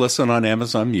might want to listen on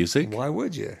Amazon Music. Why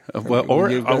would you? Or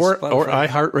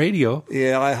iHeartRadio.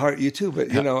 Yeah, I heart you too,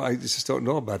 but I just don't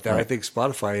know about that. Right. I think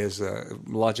Spotify is a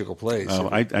logical place.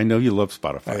 I know you love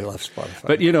Spotify. I love Spotify.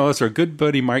 But as our good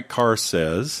buddy Mike Carr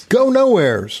says, go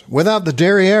nowheres without the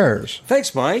Derrieres.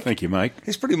 Thanks, Mike. Thank you, Mike.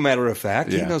 He's pretty matter of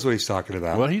fact. He knows what he's talking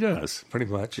about. Well, he does. Pretty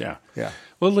much. Yeah.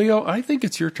 Well, Leo, I think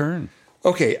it's your turn.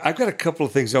 Okay, I've got a couple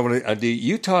of things I want to do.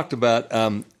 You talked about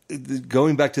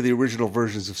going back to the original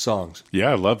versions of songs. Yeah,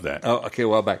 I love that. Oh, okay, a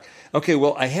while back. Okay,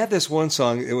 well, I had this one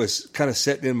song. It was kind of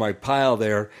sitting in my pile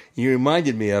there. You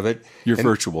reminded me of it. Your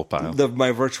virtual pile.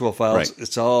 My virtual files. Right.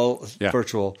 It's all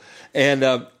virtual. And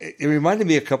it reminded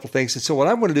me of a couple of things. And so what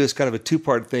I'm going to do is kind of a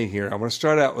two-part thing here. I'm going to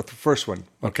start out with the first one,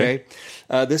 okay?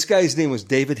 This guy's name was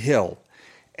David Hill.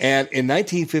 And in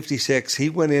 1956,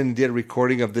 he went in and did a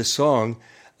recording of this song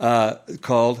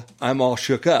called I'm All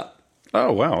Shook Up.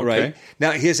 Oh, wow. Okay. Right.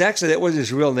 Now, that wasn't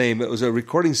his real name. It was a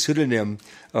recording pseudonym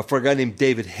for a guy named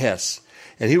David Hess.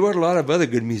 And he wrote a lot of other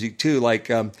good music, too,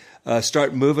 like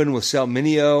Start Moving with Sal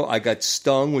Mineo, I Got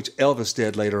Stung, which Elvis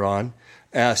did later on,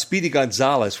 Speedy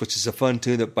Gonzales, which is a fun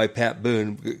tune by Pat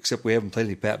Boone, except we haven't played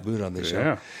any Pat Boone on this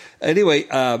show. Anyway,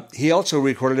 he also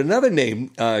recorded another name,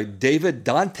 David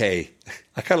Dante.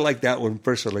 I kind of like that one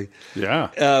personally. Yeah.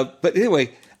 But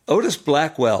anyway, Otis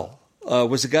Blackwell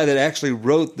was the guy that actually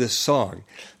wrote this song.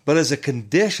 But as a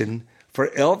condition for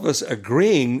Elvis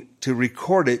agreeing to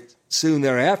record it soon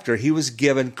thereafter, he was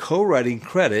given co-writing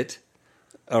credit,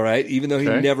 all right, even though he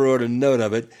never wrote a note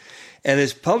of it. And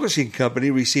his publishing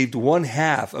company received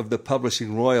 1/2 of the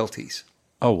publishing royalties.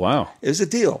 Oh, wow. It was a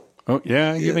deal. Oh,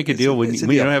 yeah, you make a deal when you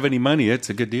don't have any money. It's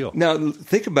a good deal. Now,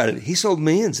 think about it. He sold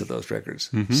millions of those records.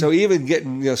 Mm-hmm. So even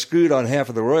getting screwed on half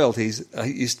of the royalties,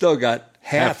 you still got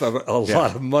half of a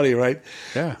lot of money, right?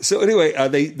 Yeah. So anyway,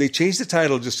 they changed the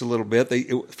title just a little bit.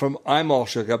 From I'm All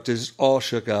Shook Up to just All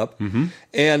Shook Up. Mm-hmm.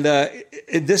 And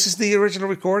this is the original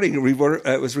recording.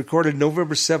 It was recorded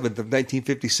November 7th of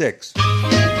 1956.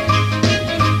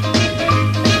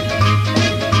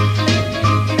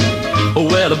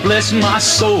 Well, bless my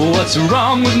soul, what's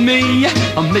wrong with me?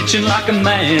 I'm itching like a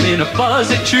man in a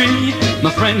fuzzy tree. My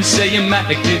friends say I'm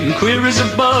acting queer as a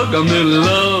bug. I'm in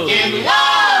love. In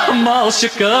love! I'm all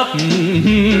shook up.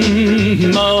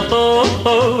 Mm-hmm.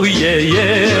 Oh, yeah,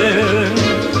 yeah.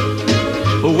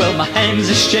 Well, my hands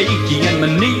are shaky and my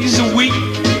knees are weak.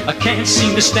 I can't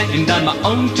seem to stand on my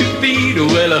own 2 feet.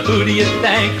 Well, who do you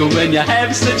think when you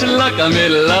have such luck? I'm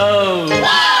in love.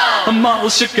 Wow! I'm all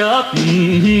shook up.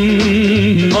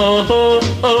 Mm-hmm.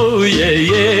 Oh, yeah,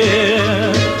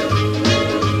 yeah.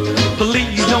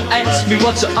 Please don't ask me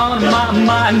what's on my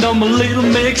mind. I'm a little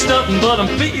mixed up, but I'm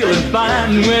feeling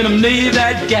fine when I'm near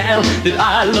that gal that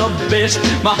I love best.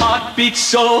 My heart beats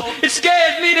so it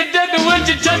scares me to death when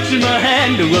you touch my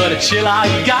hand. What a chill I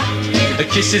got. A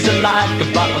kiss is like a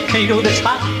volcano that's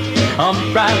hot.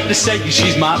 I'm proud to say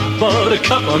she's my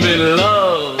buttercup. I'm in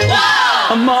love. Wow!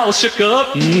 I'm all shook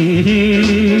up.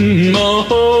 Mm-hmm.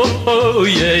 Oh,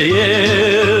 yeah,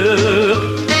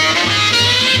 yeah.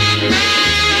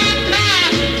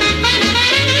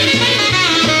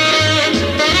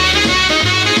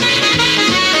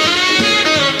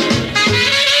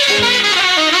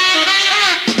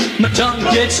 My tongue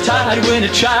gets tired when I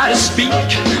try to speak.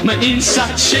 My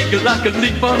inside shake like a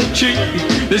leaf on a tree.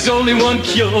 There's only one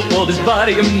cure for this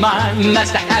body of mine, and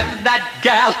that's to have that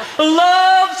gal.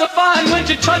 Love so fine when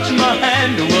you touch my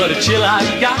hand. What a chill I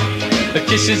got. A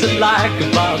kiss is like a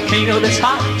volcano that's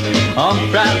hot.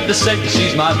 I'm proud to say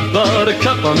she's my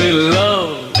buttercup. I'm in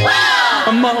love. Wow!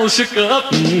 I'm all shook up.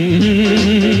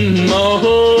 Mm-hmm.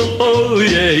 Oh,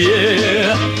 yeah,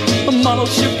 yeah. I'm all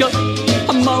shook up.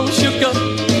 I'm all shook up.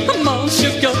 I'm all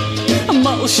shook up. I'm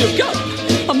all shook up.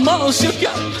 I'm all shook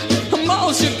up. I'm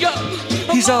all shook up.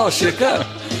 He's all shook up.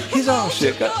 He's all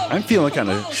shook up. I'm feeling kind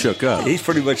of shook up. He's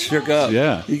pretty much shook up.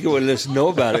 Yeah. You go and let us know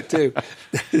about it, too.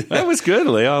 That was good,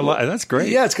 Leo. That's great.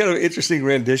 Yeah, it's kind of an interesting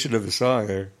rendition of the song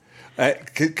there.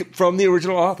 From the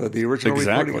original author, the original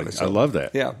recording of the song. I love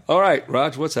that. Yeah. All right,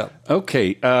 Raj, what's up?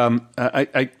 Okay.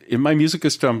 I in my musical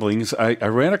stumblings, I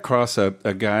ran across a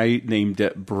guy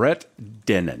named Brett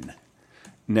Dennen.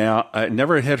 Now, I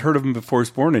never had heard of him before. He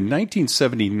was born in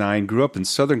 1979, grew up in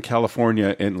Southern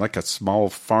California in like a small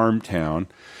farm town.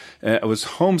 Was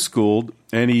homeschooled,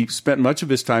 and he spent much of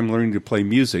his time learning to play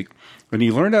music. And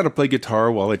he learned how to play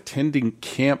guitar while attending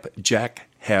Camp Jack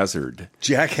Hazard.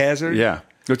 Jack Hazard? Yeah,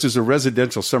 which is a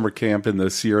residential summer camp in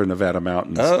the Sierra Nevada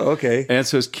mountains. Oh, okay. And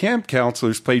so his camp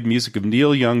counselors played music of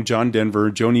Neil Young, John Denver,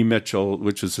 Joni Mitchell,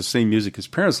 which is the same music his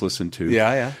parents listened to.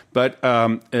 Yeah, yeah. But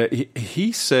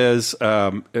he says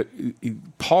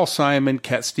Paul Simon,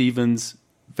 Cat Stevens,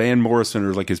 Van Morrison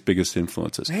are like his biggest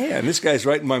influences. Man, this guy's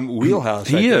right in my wheelhouse.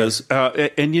 He is.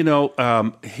 And, you know,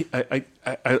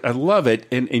 I love it.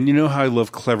 And you know how I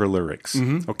love clever lyrics.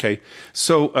 Mm-hmm. Okay.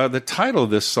 So the title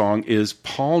of this song is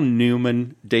Paul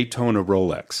Newman Daytona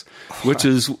Rolex, which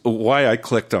is why I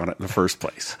clicked on it in the first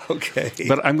place. Okay.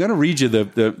 But I'm going to read you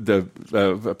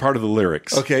the part of the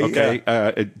lyrics. Okay.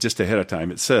 Yeah. Just ahead of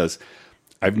time. It says,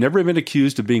 I've never been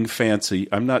accused of being fancy.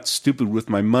 I'm not stupid with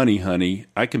my money, honey.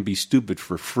 I can be stupid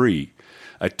for free.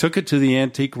 I took it to the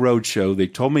Antique Roadshow. They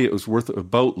told me it was worth a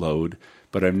boatload,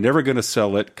 but I'm never going to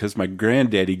sell it because my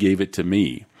granddaddy gave it to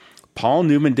me. Paul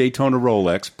Newman Daytona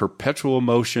Rolex, perpetual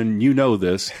motion, you know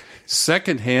this.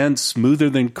 Second hand, smoother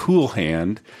than cool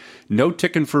hand. No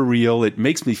ticking for real. It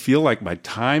makes me feel like my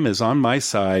time is on my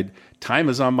side. Time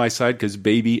is on my side because,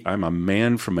 baby, I'm a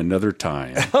man from another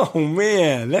time. Oh,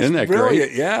 man. That's Isn't that brilliant.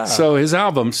 Great? Yeah. So his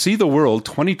album, See the World,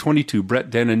 2022,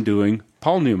 Brett Dennen doing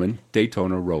Paul Newman,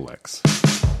 Daytona Rolex.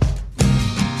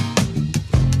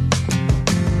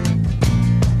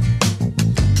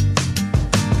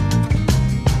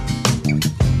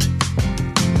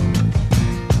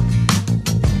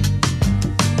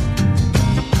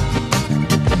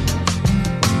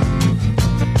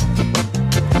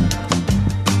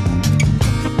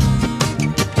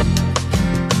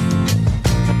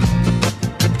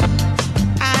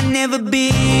 Never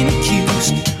been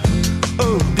accused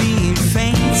of being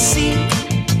fancy.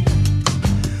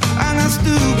 I'm not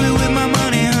stupid with my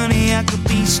money, honey. I could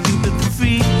be stupid for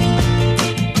free.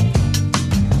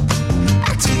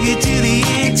 I took it to the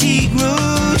Antique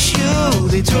Roadshow.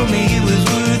 They told me it was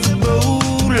worth a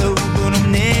boatload, but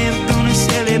I'm never gonna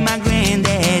sell it. My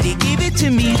granddaddy gave it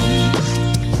to me.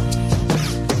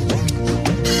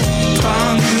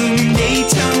 Paul Newman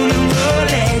Daytona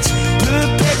Rolex.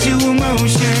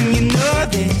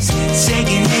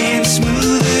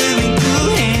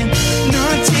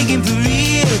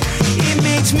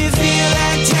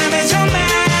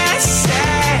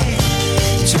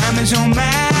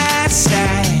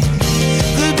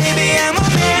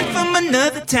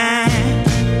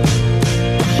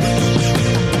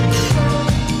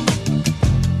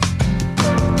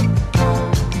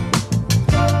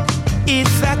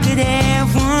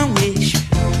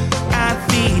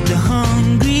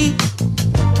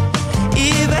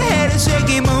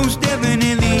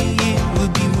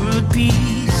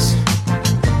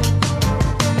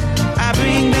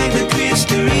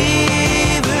 the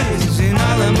rivers and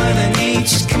all of Mother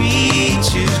Nature's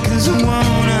creatures. 'Cause I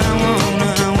wanna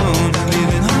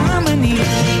live in harmony.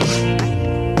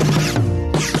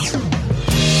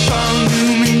 Paul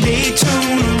Newman,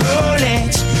 Daytona,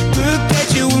 Rolex,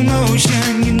 perpetual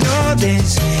motion. You know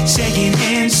this. Second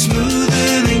hand,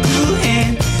 smoother than glue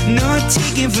hand. Not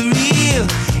taken for real.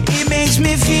 It makes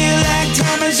me feel like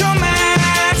time is on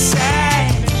my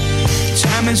side.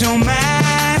 Time is on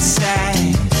my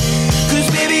side. 'Cause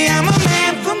baby, I'm a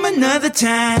man from another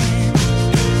time.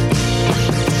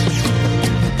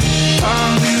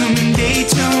 Paul Newman,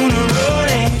 Daytona,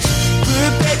 Rolex,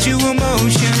 perpetual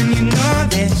motion. You know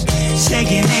this.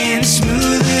 Second hand,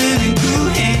 smoother than glue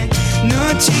hand.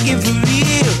 Not taken for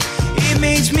real. It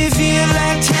makes me feel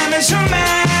like time is on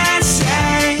my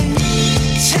side.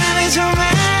 Time is on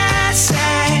my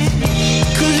side.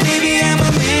 'Cause baby, I'm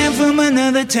a man from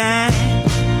another time.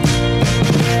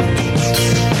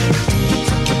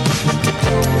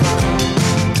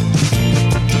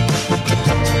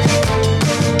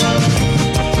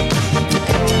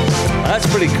 That's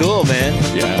pretty cool, man.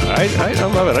 Yeah, I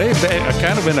love it. I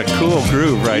kind of in a cool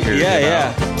groove right here. Yeah, you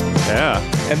know? yeah.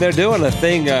 And they're doing a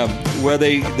thing where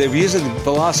they're using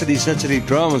velocity-sensitive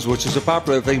drums, which is a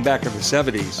popular thing back in the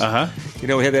 70s. Uh-huh. You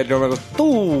know, we had that drum that goes,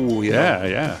 boo, you know?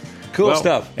 Yeah. Cool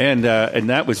stuff. And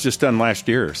that was just done last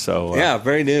year. So yeah,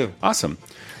 very new. Awesome.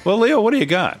 Well, Leo, what do you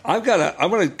got? I'm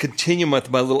going to continue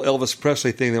with my little Elvis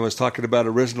Presley thing that was talking about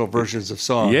original versions of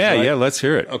songs. Yeah, right? yeah, let's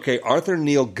hear it. Okay, Arthur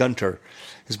Neil Gunter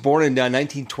was born in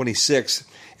 1926,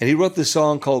 and he wrote this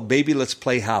song called Baby Let's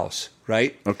Play House,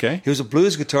 right? Okay. He was a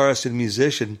blues guitarist and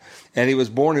musician, and he was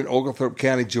born in Oglethorpe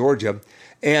County, Georgia.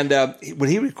 And when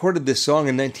he recorded this song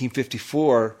in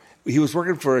 1954, he was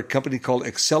working for a company called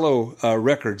Excello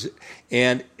Records,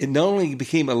 and it not only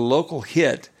became a local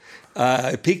hit,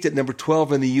 it peaked at number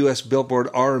 12 in the U.S. Billboard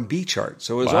R&B chart.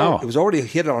 So it was already a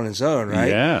hit on its own, right?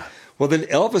 Yeah. Well, then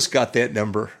Elvis got that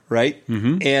number, right?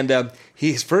 Mm-hmm. And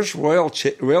his first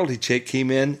royalty check came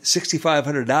in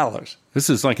 $6,500. This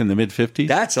is like in the mid-50s?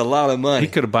 That's a lot of money.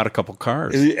 He could have bought a couple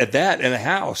cars. At that, and a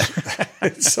house.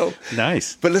 So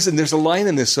nice. But listen, there's a line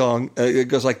in this song. It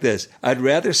goes like this. I'd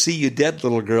rather see you dead,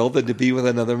 little girl, than to be with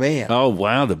another man. Oh,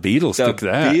 wow. The Beatles took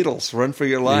that. The Beatles, Run for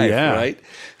Your Life, right?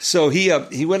 So he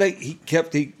got his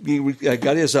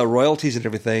royalties and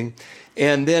everything.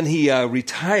 And then he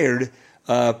retired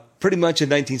pretty much in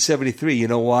 1973. You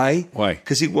know why? Why?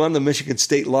 Because he won the Michigan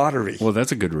State Lottery. Well,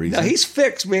 that's a good reason. Now, he's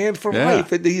fixed, man, for life.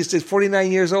 He's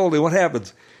 49 years old, and what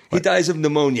happens? He dies of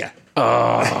pneumonia.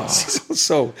 Oh.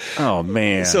 Oh,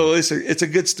 man. So it's a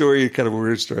good story, kind of a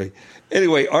weird story.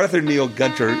 Anyway, Arthur Neil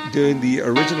Gunter doing the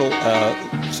original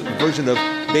version of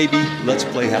Baby Let's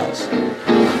Play House.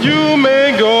 You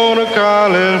may go to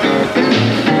college,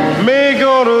 may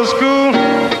go to school,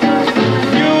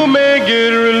 you may get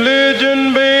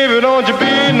religion, baby, don't you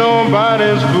be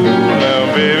nobody's fool.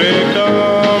 Now, baby,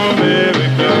 come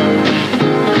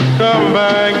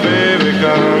back, baby,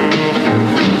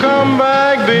 come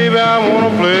back, baby, I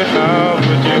want to play house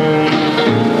with you.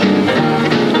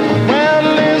 Well,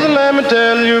 listen, let me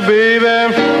tell you,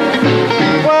 baby,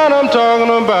 what I'm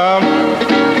talking about.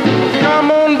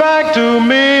 Come on back to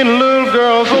me, little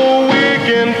girl, so we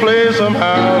can play some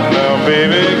house. Now,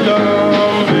 baby, come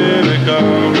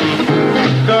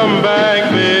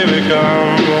back, baby,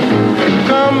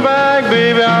 come back,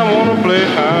 baby, I want to play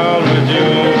house with you.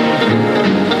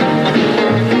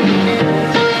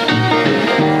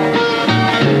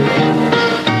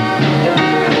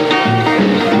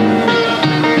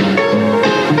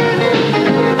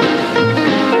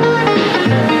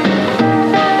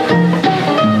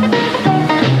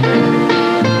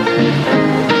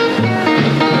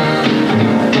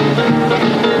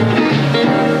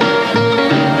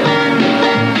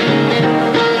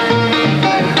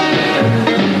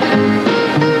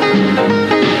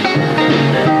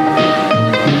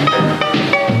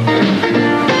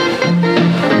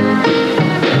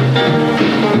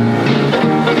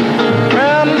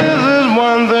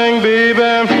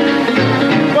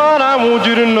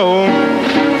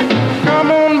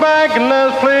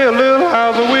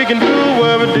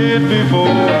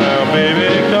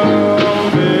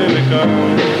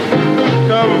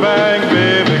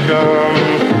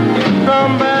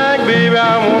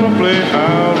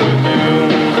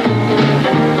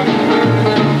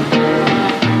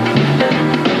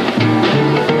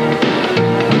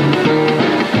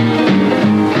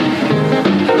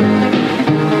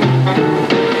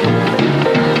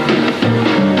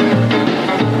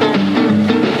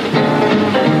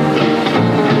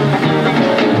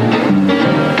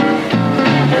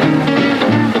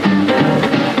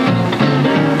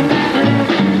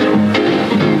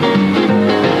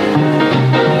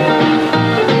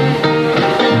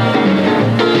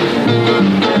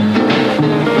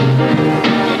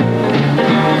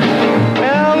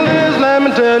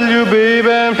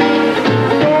 baby,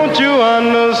 don't you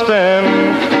understand?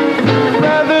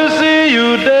 Rather see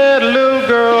you dead, little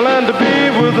girl, and to be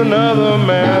with another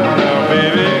man. Now,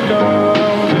 baby,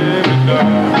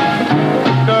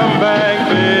 come back,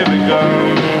 baby,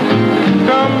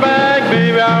 come back,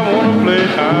 baby. I wanna play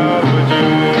house with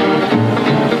you.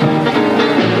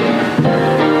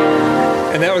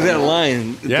 And that was that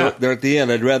line there at the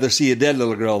end. I'd rather see a dead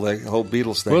little girl, the whole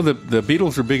Beatles thing. Well, the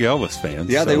Beatles were big Elvis fans.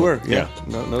 Yeah, so, they were. Yeah.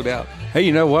 No doubt. Hey,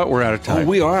 you know what? We're out of time. Oh,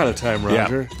 we are out of time,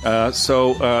 Roger. Yeah.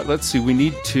 So let's see. We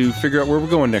need to figure out where we're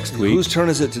going next week. Whose turn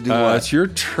is it to do what? It's your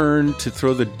turn to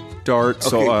throw the dart.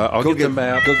 So I'll get the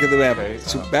map. Go get the map. Okay.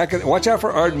 So watch out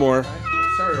for Ardmore.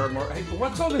 Sorry, Ardmore. Hey,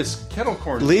 what's all this kettle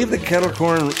corn? Leave the kettle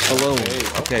corn alone.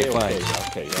 Okay, fine.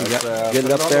 Okay. Get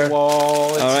it up there. The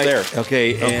wall. It's all right. there.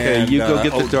 Okay. Okay. You go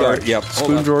get the dart. Yep.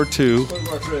 Spoon drawer 2.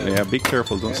 Yeah. Be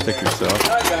careful. Don't stick yourself.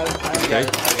 I got it. Okay.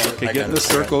 Okay. Get in the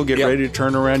circle. Get ready to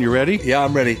turn around. You ready? Yeah,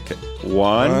 I'm ready. Okay.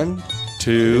 1,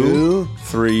 2,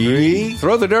 3.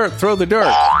 Throw the dart. Throw the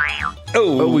dart.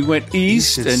 Oh, we went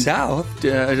east and south,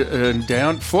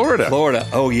 down Florida.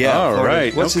 Oh, yeah. All Florida.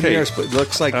 right. What's the nearest? It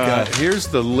looks like here's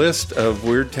the list of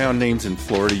weird town names in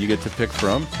Florida you get to pick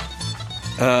from.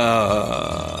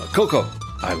 Cocoa.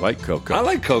 I like Cocoa. I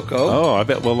like Cocoa. Oh, I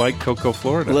bet we'll like Cocoa,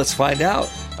 Florida. Let's find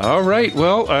out. All right.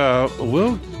 Well,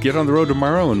 we'll get on the road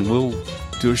tomorrow and we'll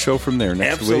do a show from there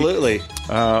next week. Absolutely.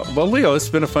 Well, Leo, it's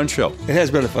been a fun show. It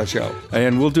has been a fun show.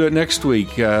 And we'll do it next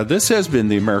week. This has been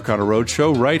the Americana Road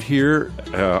Show right here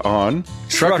on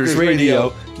Truckers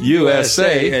Radio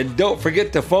USA. And don't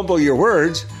forget to fumble your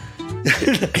words.